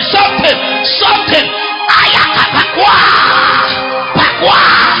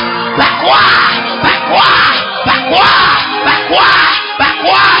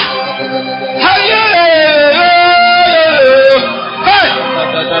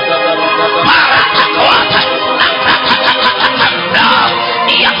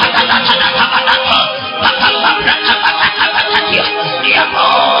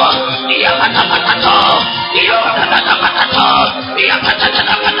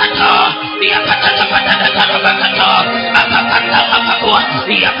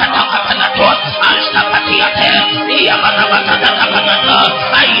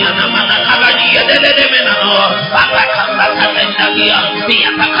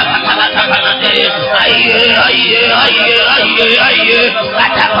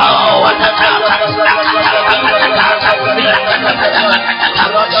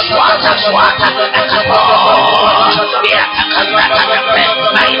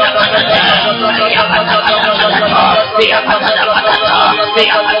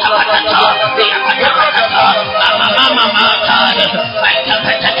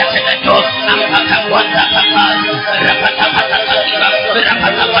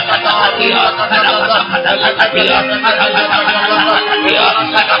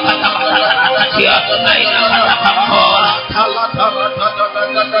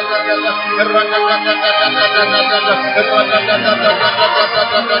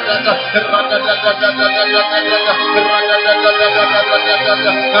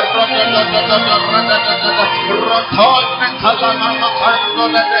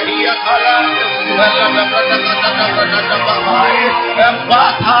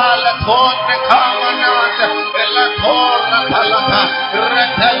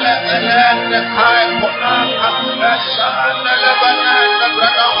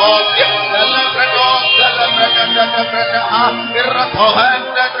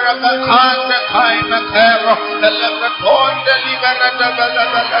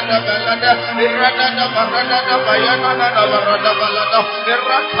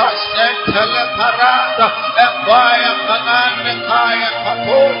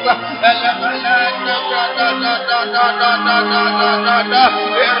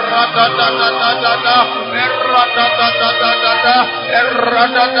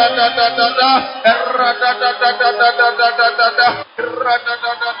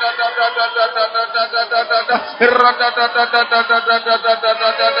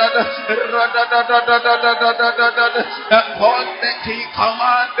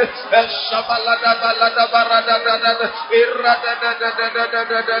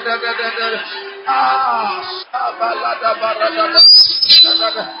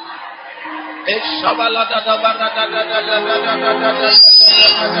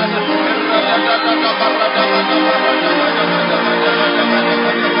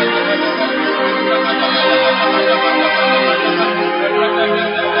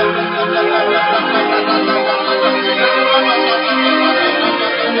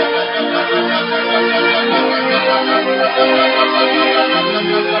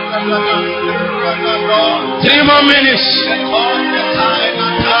 3 more minutes.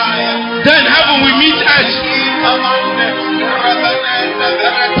 Then heaven will meet us.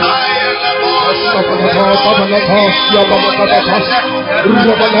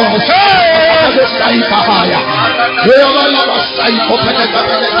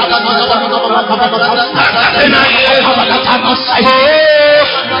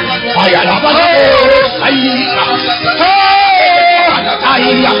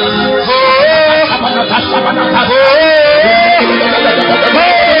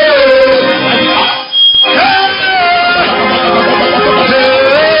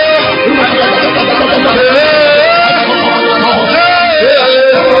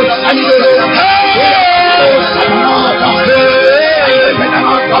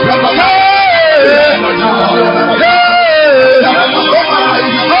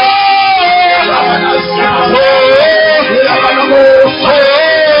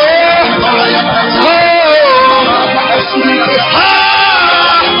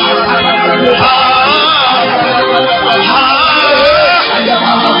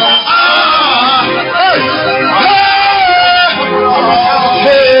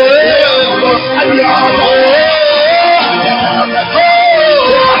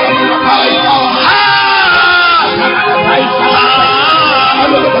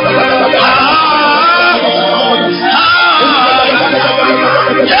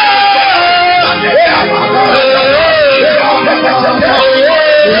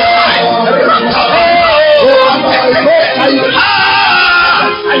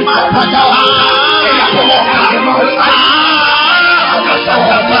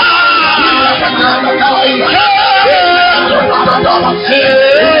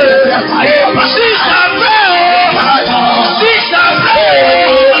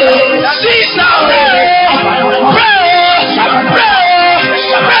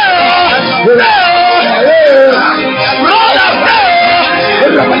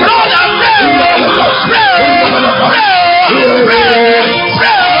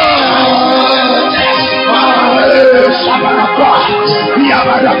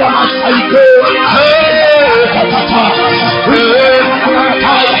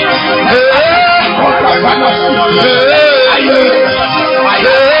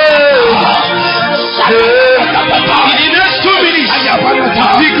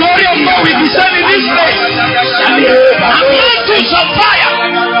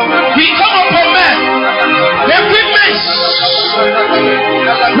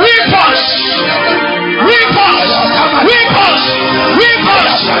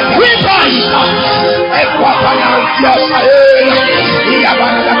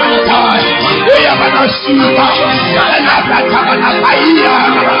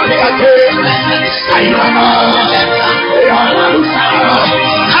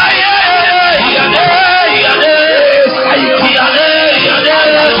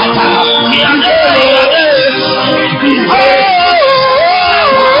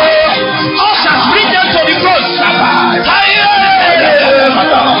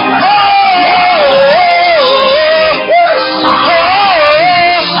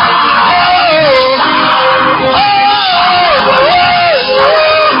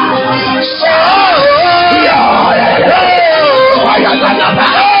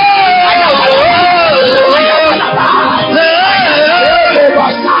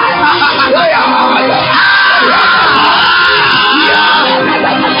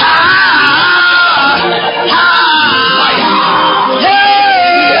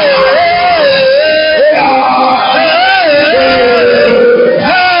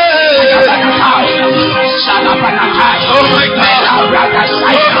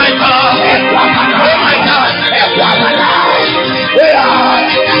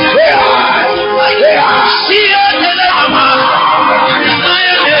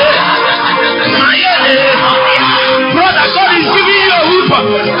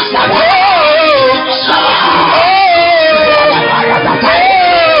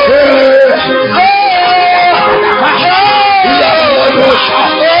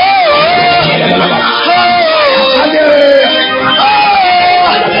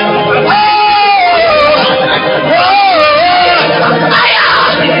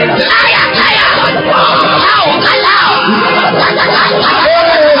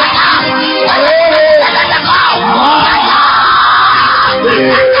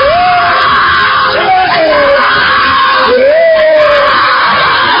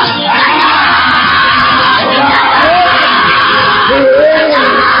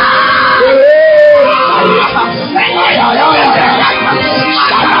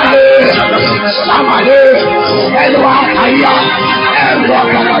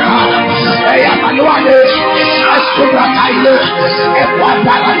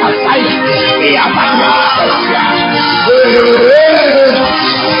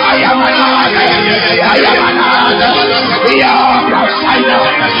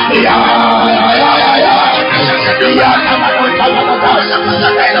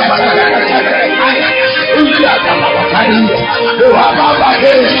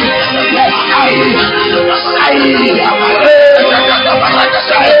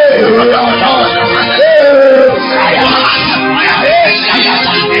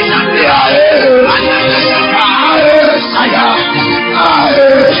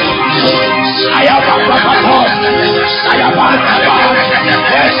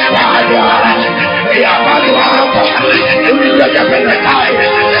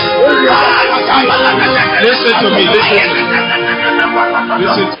 Listen to me, listen.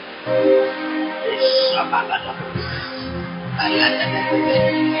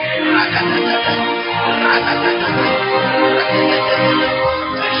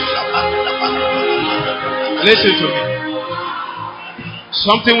 Listen to me.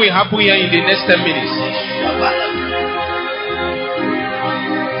 Something will happen here in the next 10 minutes.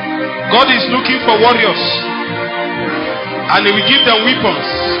 God is looking for warriors, and He will give them weapons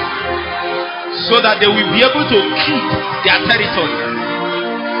so that they will be able to keep their territory.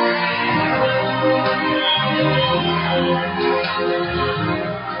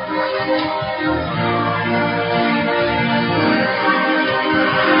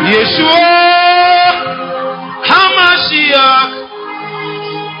 Yeshua HaMashiach,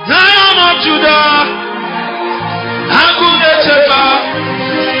 Lion of Judah, Udechukwu.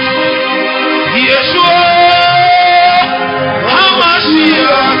 Yeshua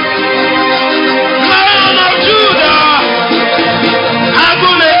HaMashiach, Lion of Judah,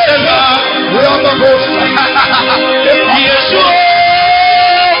 Udechukwu. Yeshua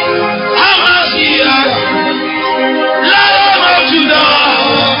HaMashiach, Lion of Judah,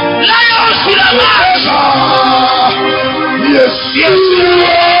 Lion should have marched. Yes,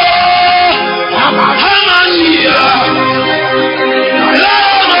 Yeshua HaMashiach,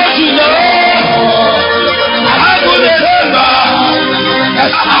 Lion of Judah,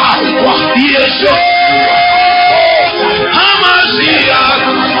 Yeshua HaMashiach,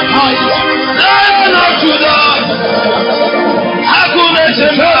 Lion of Judah, Yeshua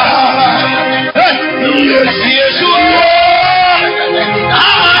HaMashiach.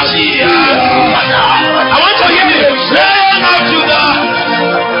 I want to hear you. Lion of Judah,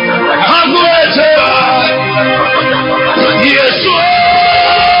 Yeshua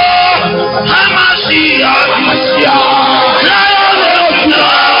HaMashiach,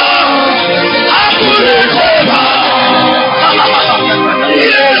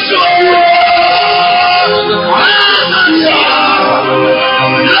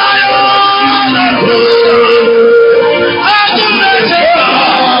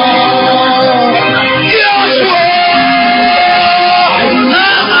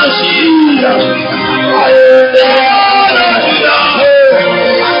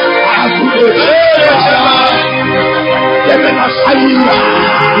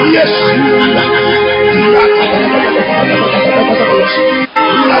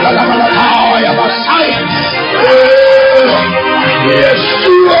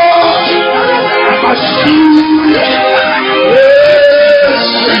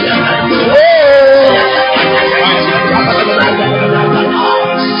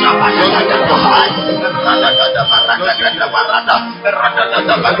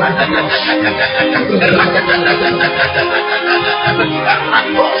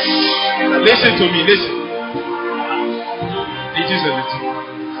 Listen to me, listen. It is a little.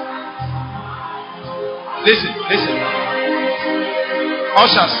 Listen.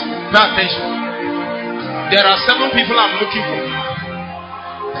 Ushers, pay attention. There are 7 people I'm looking for,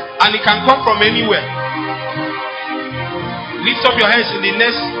 and it can come from anywhere. Lift up your hands in the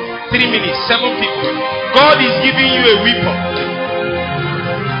next 3 minutes. 7 people. God is giving you a weapon.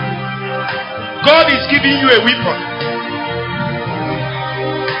 God is giving you a weapon.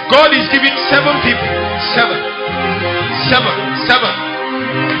 God is giving 7 people. 7.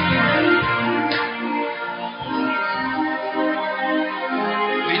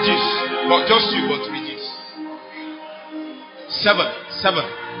 Reduce. Not just you, but reduce. 7.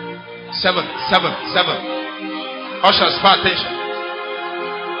 Ushers, pay attention.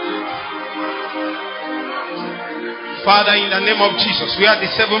 Father, in the name of Jesus, we are the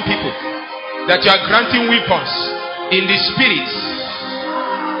 7 people that you are granting weapons in the spirit.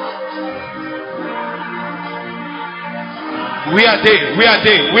 We are there,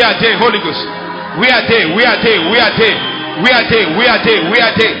 Holy Ghost. We are there.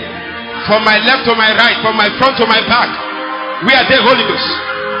 From my left to my right, from my front to my back. We are there, Holy Ghost.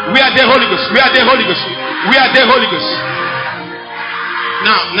 We are there, Holy Ghost.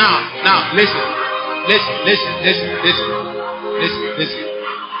 Now, listen.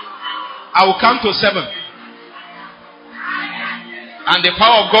 I will count to 7. And the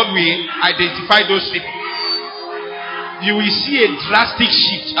power of God will identify those people. You will see a drastic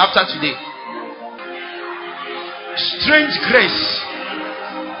shift after today. Strange grace,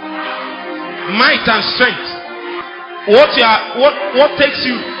 might and strength. What takes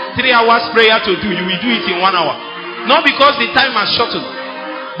you 3 hours prayer to do, you will do it in 1 hour. Not because the time has shortened,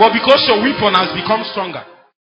 but because your weapon has become stronger.